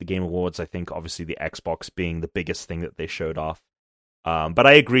announcements at the Game Awards. I think obviously the Xbox being the biggest thing that they showed off. But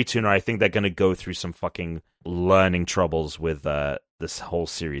I agree, Tuna. I think they're going to go through some fucking learning troubles with this whole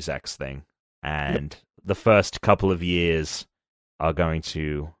Series X thing. And the first couple of years are going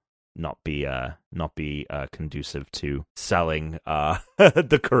to not be conducive to selling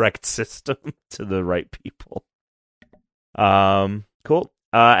the correct system to the right people. Cool.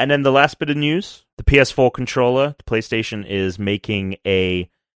 And then the last bit of news, the PS4 controller, the PlayStation is making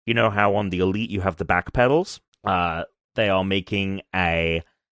you know how on the Elite you have the back pedals? They are making a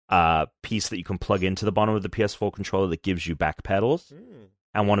piece that you can plug into the bottom of the PS4 controller that gives you back pedals.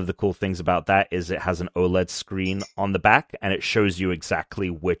 And one of the cool things about that is it has an OLED screen on the back, and it shows you exactly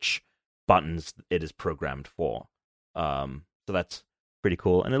which buttons it is programmed for. So that's pretty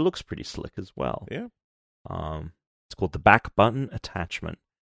cool, and it looks pretty slick as well. Yeah. It's called the back button attachment.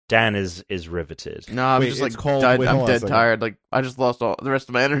 Dan is riveted. No, I'm Wait, just like it's called- I'm wait, hold on a dead second. tired. Like I just lost all the rest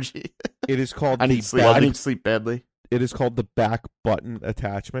of my energy. It is called I the need sleep. back- I need sleep badly. It is called the back button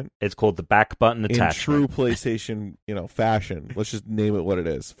attachment. It's called the back button attachment. In true PlayStation, fashion. Let's just name it what it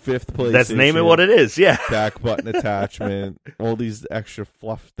is. Fifth PlayStation. Let's name it what it is. Yeah. Back button attachment. All these extra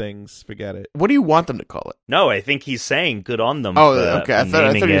fluff things. Forget it. What do you want them to call it? No, I think he's saying good on them. Oh, for okay. I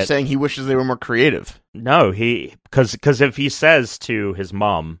thought naming you were it. saying he wishes they were more creative. No, because if he says to his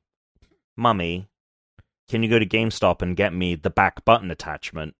mom, "Mummy, can you go to GameStop and get me the back button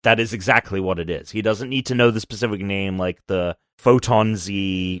attachment?" That is exactly what it is. He doesn't need to know the specific name, like the Photon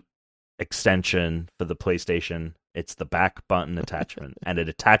Z extension for the PlayStation. It's the back button attachment, and it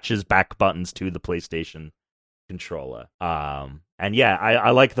attaches back buttons to the PlayStation controller. And yeah,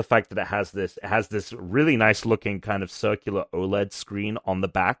 I like the fact that it has this really nice looking kind of circular OLED screen on the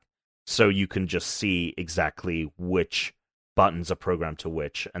back, so you can just see exactly which buttons are programmed to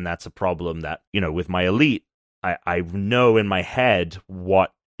which. And that's a problem that, with my Elite, I know in my head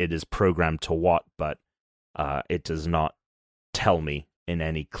what it is programmed to what, but it does not tell me in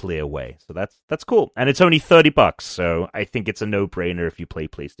any clear way. So that's cool. And it's only $30, so I think it's a no-brainer if you play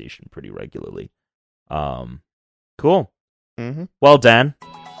PlayStation pretty regularly. Cool. Mm-hmm. Well, Dan,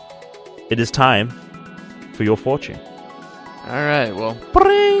 it is time for your fortune. All right. Well,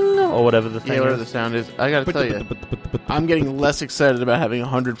 Bring! Or whatever the thing whatever is. the sound is, I gotta tell you, I'm getting less excited about having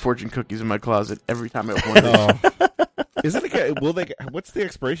 100 fortune cookies in my closet every time I open one. Oh. Isn't it? What's the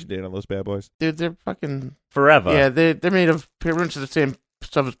expiration date on those bad boys? Dude, they're fucking Forever. yeah. They're made of pretty much the same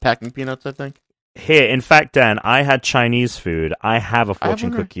stuff as packing peanuts, I think. Here, in fact, Dan, I had Chinese food. I have a I have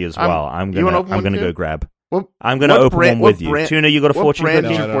fortune one. cookie as I'm- well. I'm you wanna gonna open one go too? grab. What? I'm gonna what open brand- one with what you. brand- Tuna, you got a what fortune brand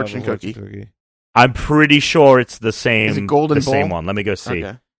cookie? is No, your I don't fortune have a cookie? I'm pretty sure it's the same. Is it golden the same bowl? one. Let me go see.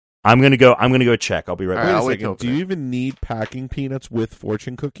 Okay. I'm gonna go check. I'll be right All back. right, Wait I'll a wait till second. open Do it. you even need packing peanuts with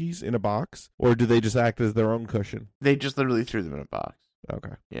fortune cookies in a box, or do they just act as their own cushion? They just literally threw them in a box.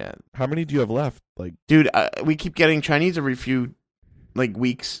 Okay. Yeah, How many do you have left? Like, dude, we keep getting Chinese every few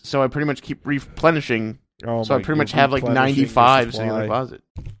weeks, so I pretty much keep replenishing. oh So I my- pretty much you're have like replenishing your 95 sitting in the supply. closet.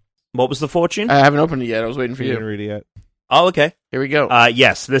 What was the fortune? I haven't opened it yet. I was waiting for You didn't you. read it yet. Oh, okay. Here we go.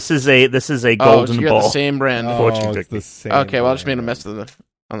 Yes, this is a Oh, golden so you got bowl. the same brand. Fortune it's cookie. the same Okay, well I just made a brand. mess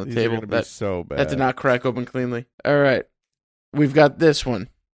on the These are table. gonna be so bad. That did not crack open cleanly. All right. We've got this one.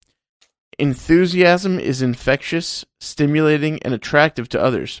 Enthusiasm is infectious, stimulating, and attractive to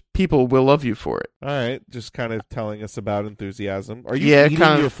others. People will love you for it. All right, just kind of telling us about enthusiasm. Are you Yeah, eating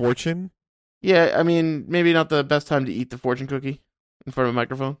kind of. your fortune? Yeah, I mean, maybe not the best time to eat the fortune cookie in front of a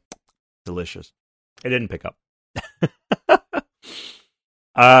microphone. Delicious. It didn't pick up.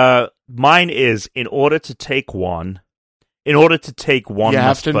 Mine is in order to take one You have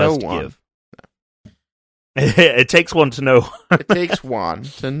must to know first one. give. It takes one to know. It takes one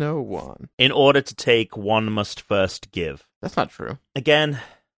to know one. In order to take, one must first give. That's not true. Again,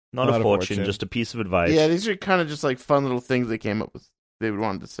 not a Not a fortune, fortune. just a piece of advice. Yeah, these are kind of just like fun little things they came up with. They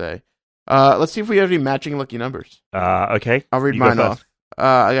wanted to say. Let's see if we have any matching lucky numbers. Okay. I'll read You go mine first. off.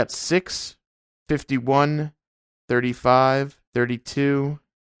 I got 6, 51, 35, 32,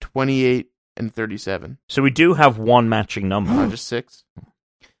 28, and 37. So we do have one matching number. Just 6.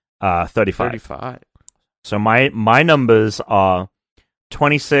 35. 35. So my numbers are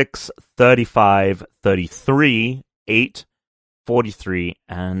 26, 35, 33, 8, 43,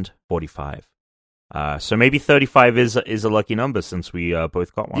 and 45. So maybe 35 is a lucky number since we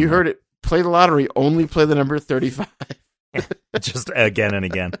both got one. You heard it. Play the lottery. Only play the number 35. Just again and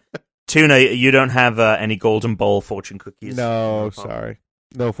again. Tuna, you don't have any Golden Bowl fortune cookies? No, sorry.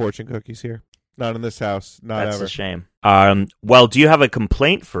 No fortune cookies here. Not in this house. Not That's ever. a shame. Well, do you have a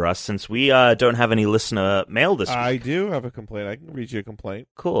complaint for us since we don't have any listener mail this week? I do have a complaint. I can read you a complaint.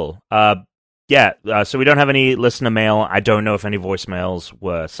 Cool. So we don't have any listener mail. I don't know if any voicemails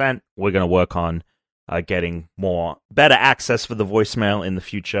were sent. We're going to work on getting better access for the voicemail in the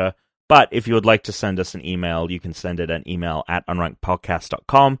future. But if you would like to send us an email, you can send it an email at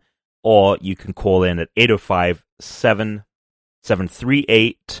unrankedpodcast.com, or you can call in at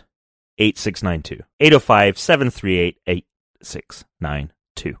 805-738-8692.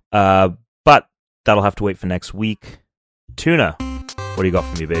 805-738-8692. But that'll have to wait for next week. Tuna, what do you got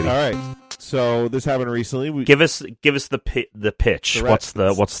for me, baby? All right. So this happened recently. Give us the pitch. What's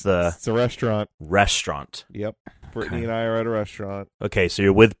the It's a restaurant. restaurant? Yep. Brittany Okay. and I are at a restaurant. Okay, so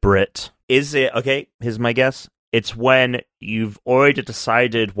you're with Brit. Is it okay? Here's my guess. It's when you've already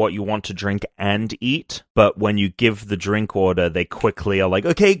decided what you want to drink and eat, but when you give the drink order, they quickly are like,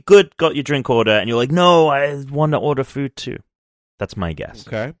 "Okay, good, got your drink order," and you're like, "No, I want to order food too." That's my guess.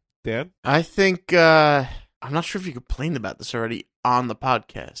 Okay. Dan? I think, I'm not sure if you complained about this already on the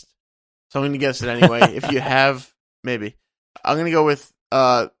podcast. So I'm going to guess it anyway. If you have, maybe. I'm going to go with,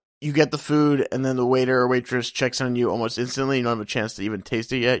 you get the food and then the waiter or waitress checks on you almost instantly. You don't have a chance to even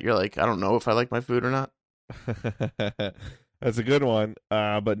taste it yet. You're like, I don't know if I like my food or not. That's a good one,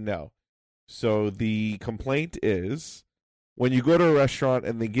 but no. So the complaint is when you go to a restaurant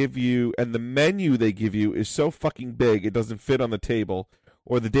and the menu they give you is so fucking big it doesn't fit on the table,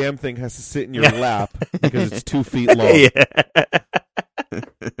 or the damn thing has to sit in your lap because it's 2 feet long.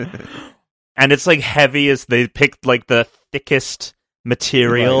 And it's like heavy as they picked like the thickest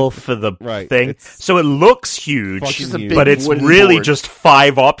material for the thing. It's so it looks huge, fucking huge. but it's wooden really board. just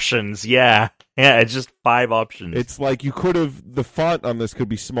 5 options. Yeah, it's just 5 options. It's like you could have, the font on this could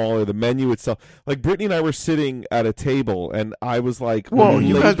be smaller, the menu itself. Like Brittany and I were sitting at a table and I was like, Whoa, when we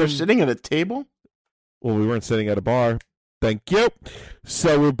you laid guys were them- sitting at a table? Well, we weren't sitting at a bar. Thank you.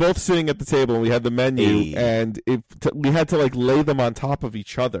 So we're both sitting at the table and we had the menu, Hey. and we had to like lay them on top of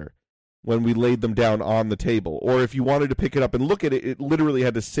each other when we laid them down on the table. Or if you wanted to pick it up and look at it, it literally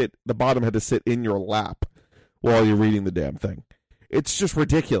had to sit, the bottom had to sit in your lap while you're reading the damn thing. It's just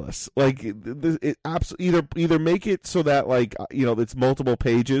ridiculous. Like it either make it so that like it's multiple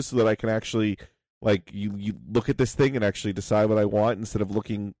pages so that I can actually like you look at this thing and actually decide what I want instead of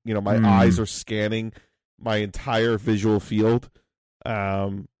looking. My eyes are scanning my entire visual field.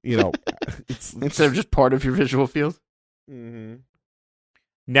 It's Instead of just part of your visual field? Mhm.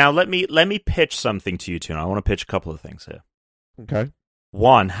 Now let me pitch something to you, Tuna. I want to pitch a couple of things here. Okay.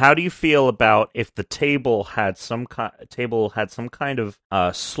 One, how do you feel about if the table had some kind of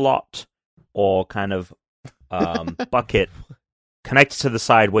slot or kind of bucket connected to the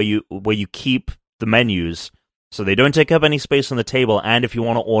side where you keep the menus so they don't take up any space on the table, and if you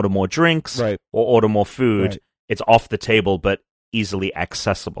want to order more drinks Right. or order more food, Right. it's off the table but easily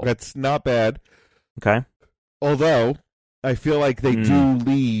accessible. That's not bad. Okay. Although I feel like they Hmm. do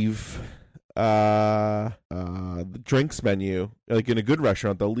leave the drinks menu. Like in a good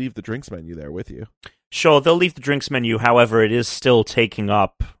restaurant, they'll leave the drinks menu there with you. Sure, they'll leave the drinks menu, however, it is still taking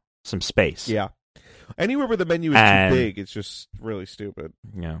up some space. Yeah. Anywhere where the menu is And- too big, it's just really stupid.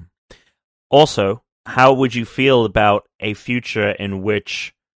 Yeah. Also, how would you feel about a future in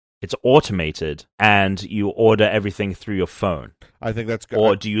which it's automated and you order everything through your phone? I think that's good.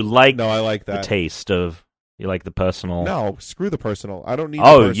 Or do you like No, I like the that. taste of you like the personal? No, screw the personal. I don't need the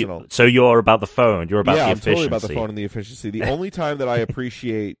Oh, personal. so you're about the phone. You're about yeah, the I'm efficiency. totally about the phone and the efficiency. The only time that I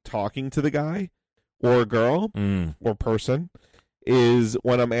appreciate talking to the guy or girl Mm. or person is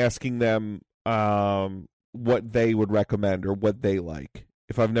when I'm asking them what they would recommend or what they like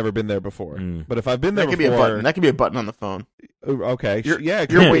if I've never been there before. Mm. But if I've been there That could be a before, button. That could be a button on the phone. Okay. Your Yeah. it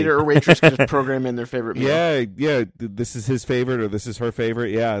could be. waiter or waitress can just program in their favorite meal. Yeah. This is his favorite or this is her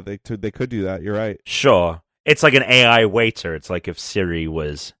favorite. Yeah, they could do that. You're right. Sure. It's like an AI waiter. It's like if Siri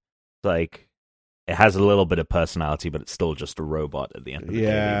was like, it has a little bit of personality, but it's still just a robot at the end of the day.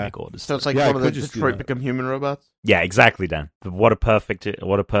 Yeah. They make orders. So it's like Yeah, one I of the could just do Detroit that. Become Human robots. Yeah, exactly, Dan. What a perfect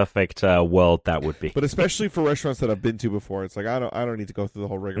world that would be. But especially for restaurants that I've been to before, it's like I don't need to go through the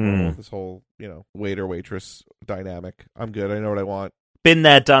whole rigmarole of this whole waiter waitress dynamic. I'm good. I know what I want. Been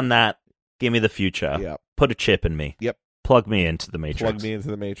there, done that. Give me the future. Yeah. Put a chip in me. Yep. Plug me into the Matrix. Plug me into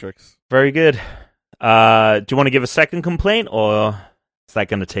the Matrix. Very good. Do you want to give a second complaint, or is that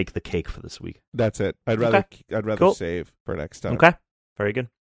going to take the cake for this week? That's it. I'd rather Cool. save for next time. Okay. Very good.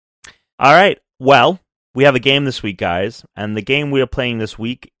 All right. Well, we have a game this week, guys, and the game we are playing this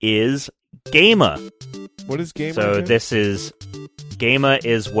week is Gamer. What is Gamer? So again? this is Gamer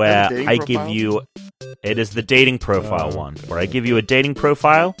is where dating I profile? give you. It is the dating profile one, where I give you a dating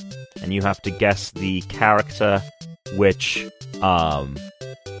profile, and you have to guess the character which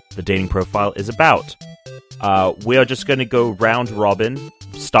the dating profile is about. We are just going to go round robin,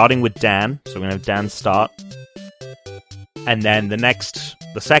 starting with Dan. So we're going to have Dan start. And then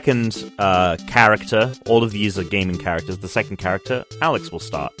the second character, all of these are gaming characters. The second character, Alex will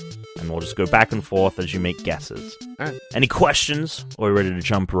start. And we'll just go back and forth as you make guesses. All right. Any questions? Or are we ready to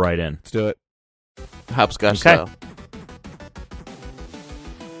jump right in? Let's do it. Hopscotch Okay. style.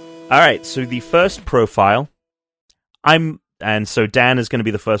 All right, so the first profile, and so Dan is going to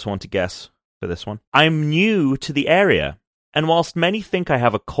be the first one to guess for this one. I'm new to the area, and whilst many think I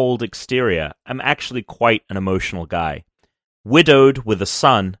have a cold exterior, I'm actually quite an emotional guy. Widowed with a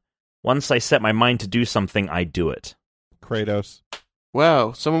son, once I set my mind to do something, I do it. Kratos.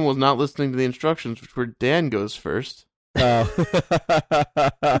 Wow, someone was not listening to the instructions, which were Dan goes first. Oh.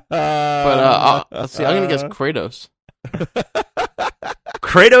 But let's see, I'm gonna guess Kratos.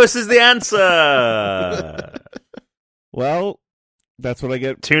 Kratos is the answer! Well, that's what I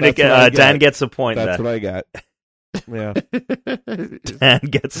get. Tunic, That's what I Dan get. gets a point That's there. what I get. Yeah. Dan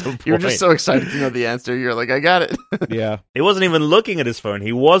gets a point. You were just so excited to know the answer. You're like, I got it. Yeah. He wasn't even looking at his phone.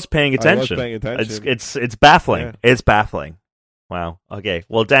 He was paying attention. I was paying attention. It's baffling. Yeah. It's baffling. Wow. Okay.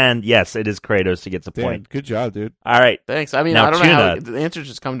 Well, Dan, yes, it is Kratos who gets a Dan, point. good job, dude. All right. Thanks. I mean, Now, I don't know how Tuna. the answers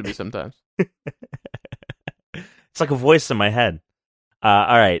just come to me sometimes. It's like a voice in my head.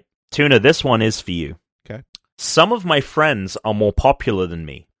 All right. Tuna, this one is for you. Okay. Some of my friends are more popular than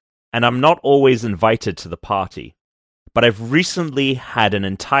me, and I'm not always invited to the party. But I've recently had an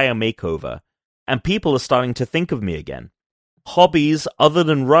entire makeover, and people are starting to think of me again. Hobbies other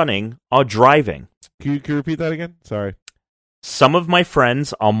than running are driving. Can you repeat that again? Sorry. Some of my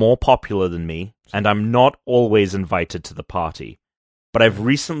friends are more popular than me, and I'm not always invited to the party. But I've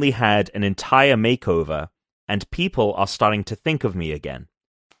recently had an entire makeover, and people are starting to think of me again.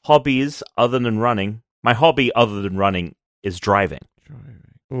 Hobbies other than running. My hobby other than running is driving.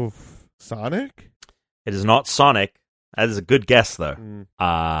 Oof. Sonic? It is not Sonic. That is a good guess, though.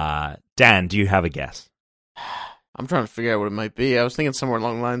 Mm. Dan, do you have a guess? I'm trying to figure out what it might be. I was thinking somewhere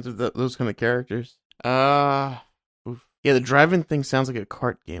along the lines of those kind of characters. Oof. Yeah, the driving thing sounds like a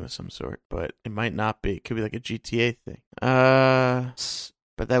kart game of some sort, but it might not be. It could be like a GTA thing.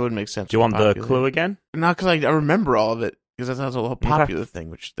 But that would make sense. Do you want the Popular. clue again? No, because I remember all of it. Because that's a whole popular thing,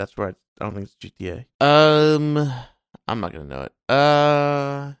 which that's where I don't think it's GTA. I'm not gonna know it.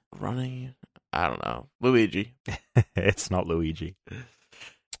 Running. I don't know. Luigi. It's not Luigi.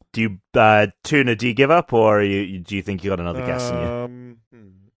 Do you, Tuna? Do you give up, or do you think you got another guess in you?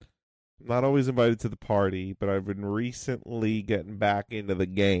 Not always invited to the party, but I've been recently getting back into the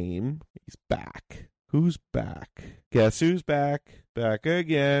game. He's back. Who's back? Guess who's back? Back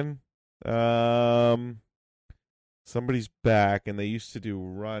again. Somebody's back, and they used to do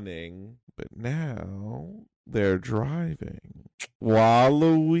running, but now they're driving.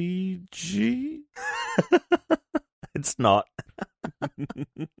 Waluigi? It's not.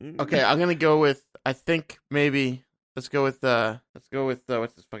 Okay, I'm gonna go with. I think maybe let's go with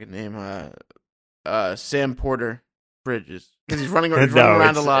what's his fucking name? Sam Porter Bridges, because he's running around a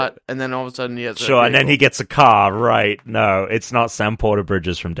it's- lot, and then all of a sudden he has a Sure, and then vehicle. he gets a car, right? No, it's not Sam Porter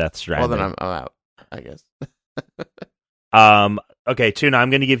Bridges from Death Stranding. Well, then I'm out, I guess. Okay, Tuna, I'm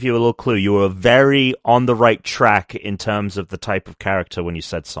going to give you a little clue. You were very on the right track in terms of the type of character when you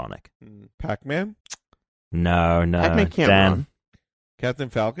said Sonic. Pac-Man? No, Pac-Man can't Dan. run. Captain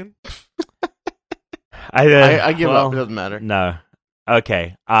Falcon? I give up. It doesn't matter. No.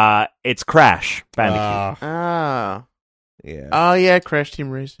 Okay. It's Crash Bandicoot. Ah. Yeah. Oh yeah, Crash Team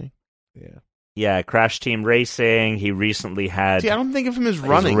Racing. Yeah. Yeah, Crash Team Racing. He recently had See, I don't think of him as his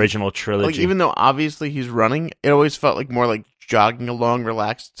running. original trilogy. Like, even though obviously he's running, it always felt like more like jogging along,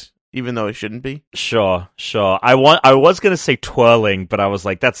 relaxed, even though he shouldn't be. Sure. I was gonna say twirling, but I was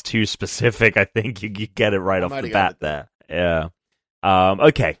like, that's too specific. I think you get it right off the bat there. Yeah.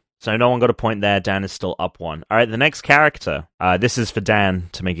 Okay. So no one got a point there. Dan is still up one. All right. The next character. This is for Dan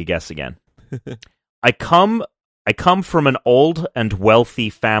to make a guess again. I come from an old and wealthy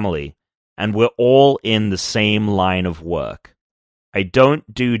family, and we're all in the same line of work. I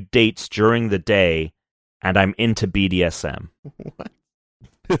don't do dates during the day, and I'm into BDSM. What?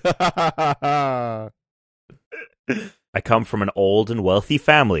 I come from an old and wealthy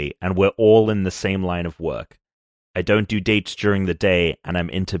family, and we're all in the same line of work. I don't do dates during the day, and I'm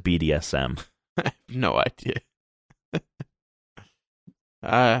into BDSM. I have no idea.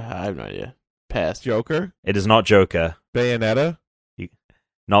 I have no idea. Pass. Joker? It is not Joker. Bayonetta?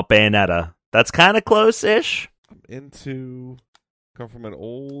 Not Bayonetta. That's kind of close-ish. Come from an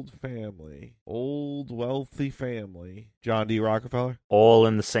old family. Old, wealthy family. John D. Rockefeller? All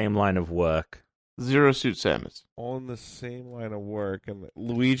in the same line of work. Zero Suit Samus. All in the same line of work. And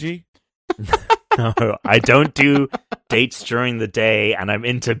Luigi? No, I don't do dates during the day, and I'm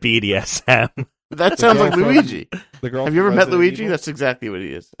into BDSM. That sounds like girl from- Luigi. The girl Have you from ever met Resident Luigi? Evil? That's exactly what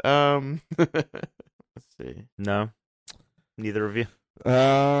he is. Let's see. No? Neither of you?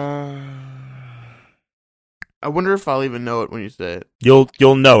 I wonder if I'll even know it when you say it.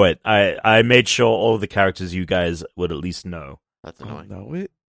 You'll know it. I made sure all of the characters you guys would at least know. That's I annoying. know it.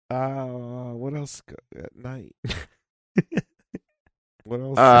 What else at night? What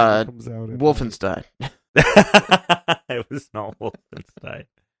else comes out at night? Wolfenstein. It was not Wolfenstein.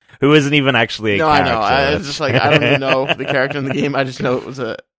 Who isn't even actually a No, character. I know. I was just like, I don't even know the character in the game. I just know it was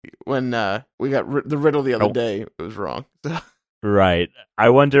when we got the riddle the other Oh. day. It was wrong. Right. I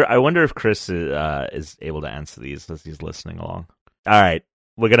wonder if Chris is able to answer these as he's listening along. All right.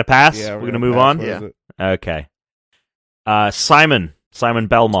 We're going to pass? Yeah, we're going to move pass. on? What Yeah. is it? Okay. Simon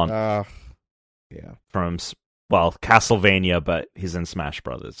Belmont Yeah. from, Castlevania, but he's in Smash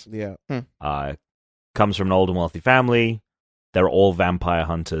Brothers. Yeah. Comes from an old and wealthy family. They're all vampire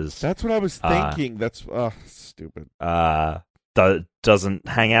hunters. That's what I was thinking. That's stupid. Doesn't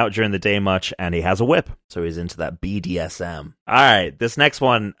hang out during the day much, and he has a whip, so he's into that BDSM. All right, this next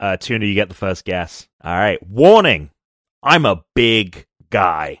one, Tuna, you get the first guess. All right, warning: I'm a big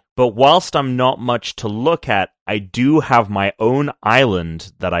guy, but whilst I'm not much to look at, I do have my own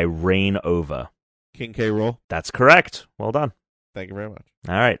island that I reign over. King K. Rool. That's correct. Well done. Thank you very much.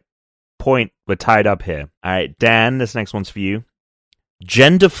 All right, point. We're tied up here. All right, Dan, this next one's for you.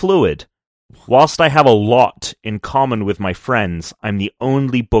 Gender fluid. Whilst I have a lot in common with my friends, I'm the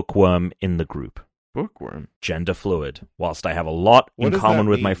only bookworm in the group. Bookworm. Gender fluid. Whilst I have a lot What in does common that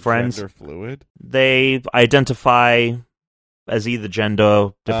with my mean, friends, Gender fluid. they identify as either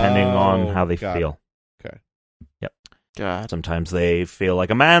gender depending on Oh, how they got feel. Okay. Yep. God. Sometimes they feel like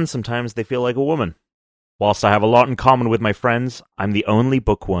a man, sometimes they feel like a woman. Whilst I have a lot in common with my friends, I'm the only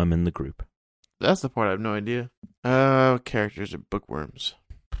bookworm in the group. That's the part I have no idea. Characters are bookworms.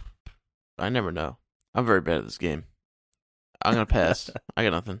 I never know. I'm very bad at this game. I'm gonna pass. I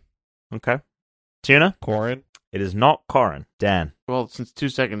got nothing. Okay. Tuna? Corin. It is not Corin. Dan. Well, since 2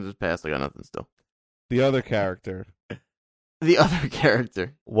 seconds has passed, I got nothing still. The other character. The other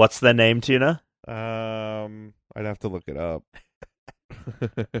character. What's their name, Tuna? I'd have to look it up.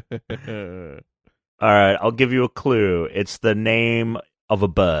 All right, I'll give you a clue. It's the name of a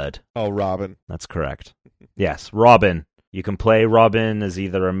bird. Oh, Robin. That's correct. Yes, Robin. You can play Robin as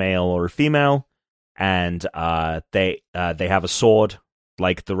either a male or a female, and they have a sword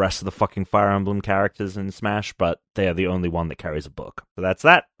like the rest of the fucking Fire Emblem characters in Smash, but they are the only one that carries a book. So that's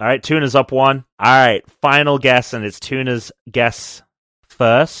that. All right, Tuna's up one. All right, final guess, and it's Tuna's guess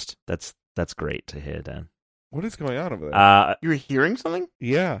first. That's great to hear, Dan. What is going on over there? You were hearing something?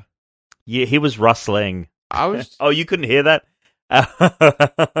 Yeah. Yeah, he was rustling. I was. Oh, you couldn't hear that?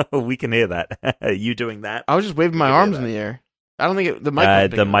 We can hear that. You doing that? I was just waving my You can hear arms that. in the air. I don't think the mic. Was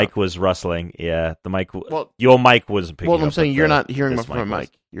The picking mic it up. was rustling. Yeah, the mic. Well, Your mic wasn't picking well, up. I'm saying but you're not hearing this from my was.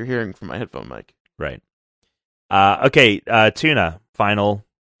 mic. You're hearing from my headphone mic. Right. Okay, Tuna, final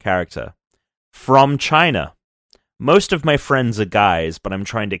character. From China. Most of my friends are guys, but I'm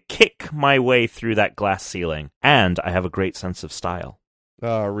trying to kick my way through that glass ceiling. And I have a great sense of style.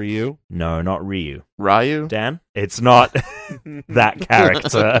 Ryu. No, not Ryu. Ryu. Dan? It's not that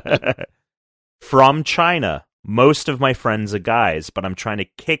character. From China. Most of my friends are guys, but I'm trying to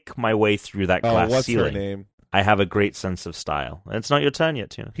kick my way through that Oh, glass what's ceiling. her name? I have a great sense of style. And it's not your turn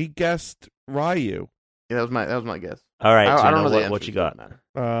yet, Tuna. He guessed Ryu. Yeah, that was my guess. All right, I Tuna, don't know the answer, what you so it got? doesn't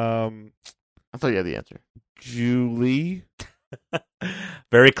matter. Um, I thought you had the answer. Julie.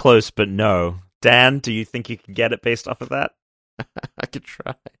 Very close, but no. Dan, do you think you can get it based off of that? I could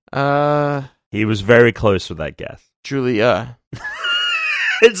try. He was very close with that guess. Julia.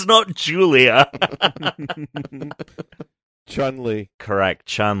 It's not Julia. Chun-Li. Correct,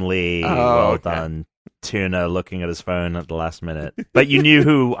 Chun-Li. Oh, Well okay. done. Tuna looking at his phone at the last minute. But you knew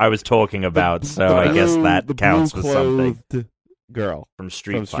who I was talking about, so I guess that the counts for something. blue-clothed girl From from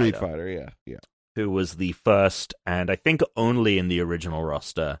Street Street Fighter, Fighter. Yeah. who was the first and I think only in the original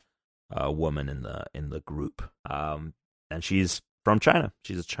roster woman in the group. And she's from China.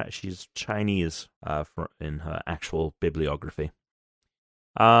 She's Chinese in her actual bibliography.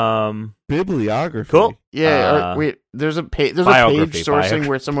 Bibliography. Cool. Yeah. Wait. There's a page biography, sourcing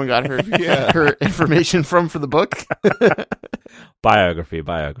where someone got her Yeah. her information from for the book. Biography.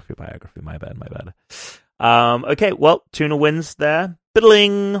 My bad. Okay, well, Tuna wins there.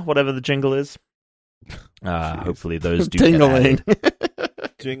 Biddling, whatever the jingle is. Hopefully those do get Ding-a-ling.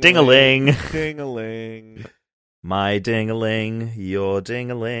 added. Ding-a-ling. Ding-a-ling. My ding-a-ling, your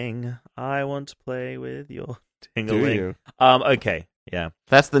ding-a-ling. I want to play with your Do ding-a-ling. you? Okay, yeah.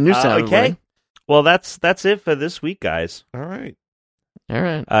 That's the new sound. Okay. Well, that's it for this week, guys. All right. All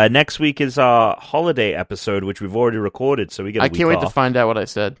right. Next week is our holiday episode, which we've already recorded, so we get a I week can't wait to off. find out what I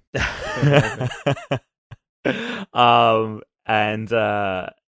said.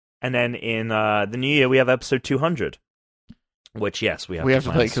 And then in the new year we have episode 200, which yes we have We to have to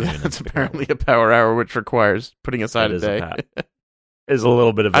plan play soon because and it's figure out apparently a power hour, which requires putting aside It a is a day. power- is a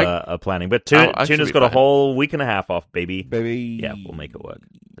little bit of a planning, but I should Tuna's be got a fine. whole week and a half off, baby. Baby. Yeah, we'll make it work.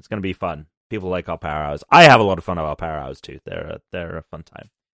 It's gonna be fun. People like our power hours. I have a lot of fun with our power hours too. They're a fun time.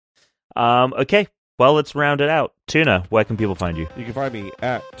 Okay, well let's round it out. Tuna, where can people find you? You can find me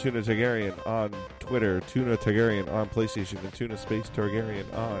at Tuna Targaryen on Twitter, Tuna Targaryen on PlayStation, and Tuna Space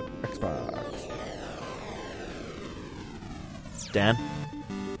Targaryen on Xbox. Dan?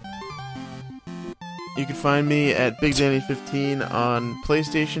 You can find me at Big Danny15 on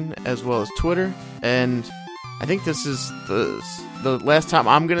PlayStation as well as Twitter, and I think this is the last time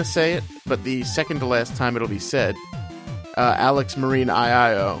I'm gonna say it, but the second to last time it'll be said. Alex Marine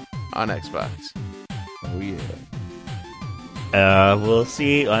IIO on Xbox. Oh, yeah. We'll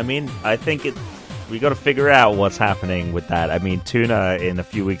see. I mean, I think we got to figure out what's happening with that. I mean, Tuna in a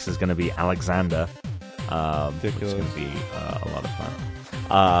few weeks is going to be Alexander, which is going to be a lot of fun.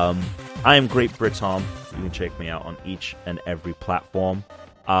 I am Great Britom. You can check me out on each and every platform.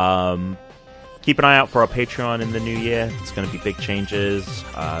 Keep an eye out for our Patreon in the new year. It's going to be big changes.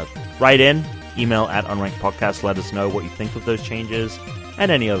 Write in, email at Unranked Podcast. Let us know what you think of those changes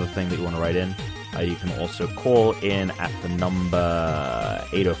and any other thing that you want to write in. You can also call in at the number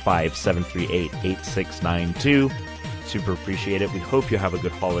 805-738-8692. Super appreciate it. We hope you have a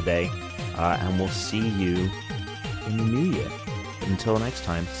good holiday, and we'll see you in the new year. But until next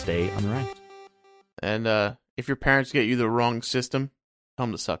time, stay unranked. And if your parents get you the wrong system, tell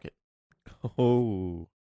them to suck it. Oh.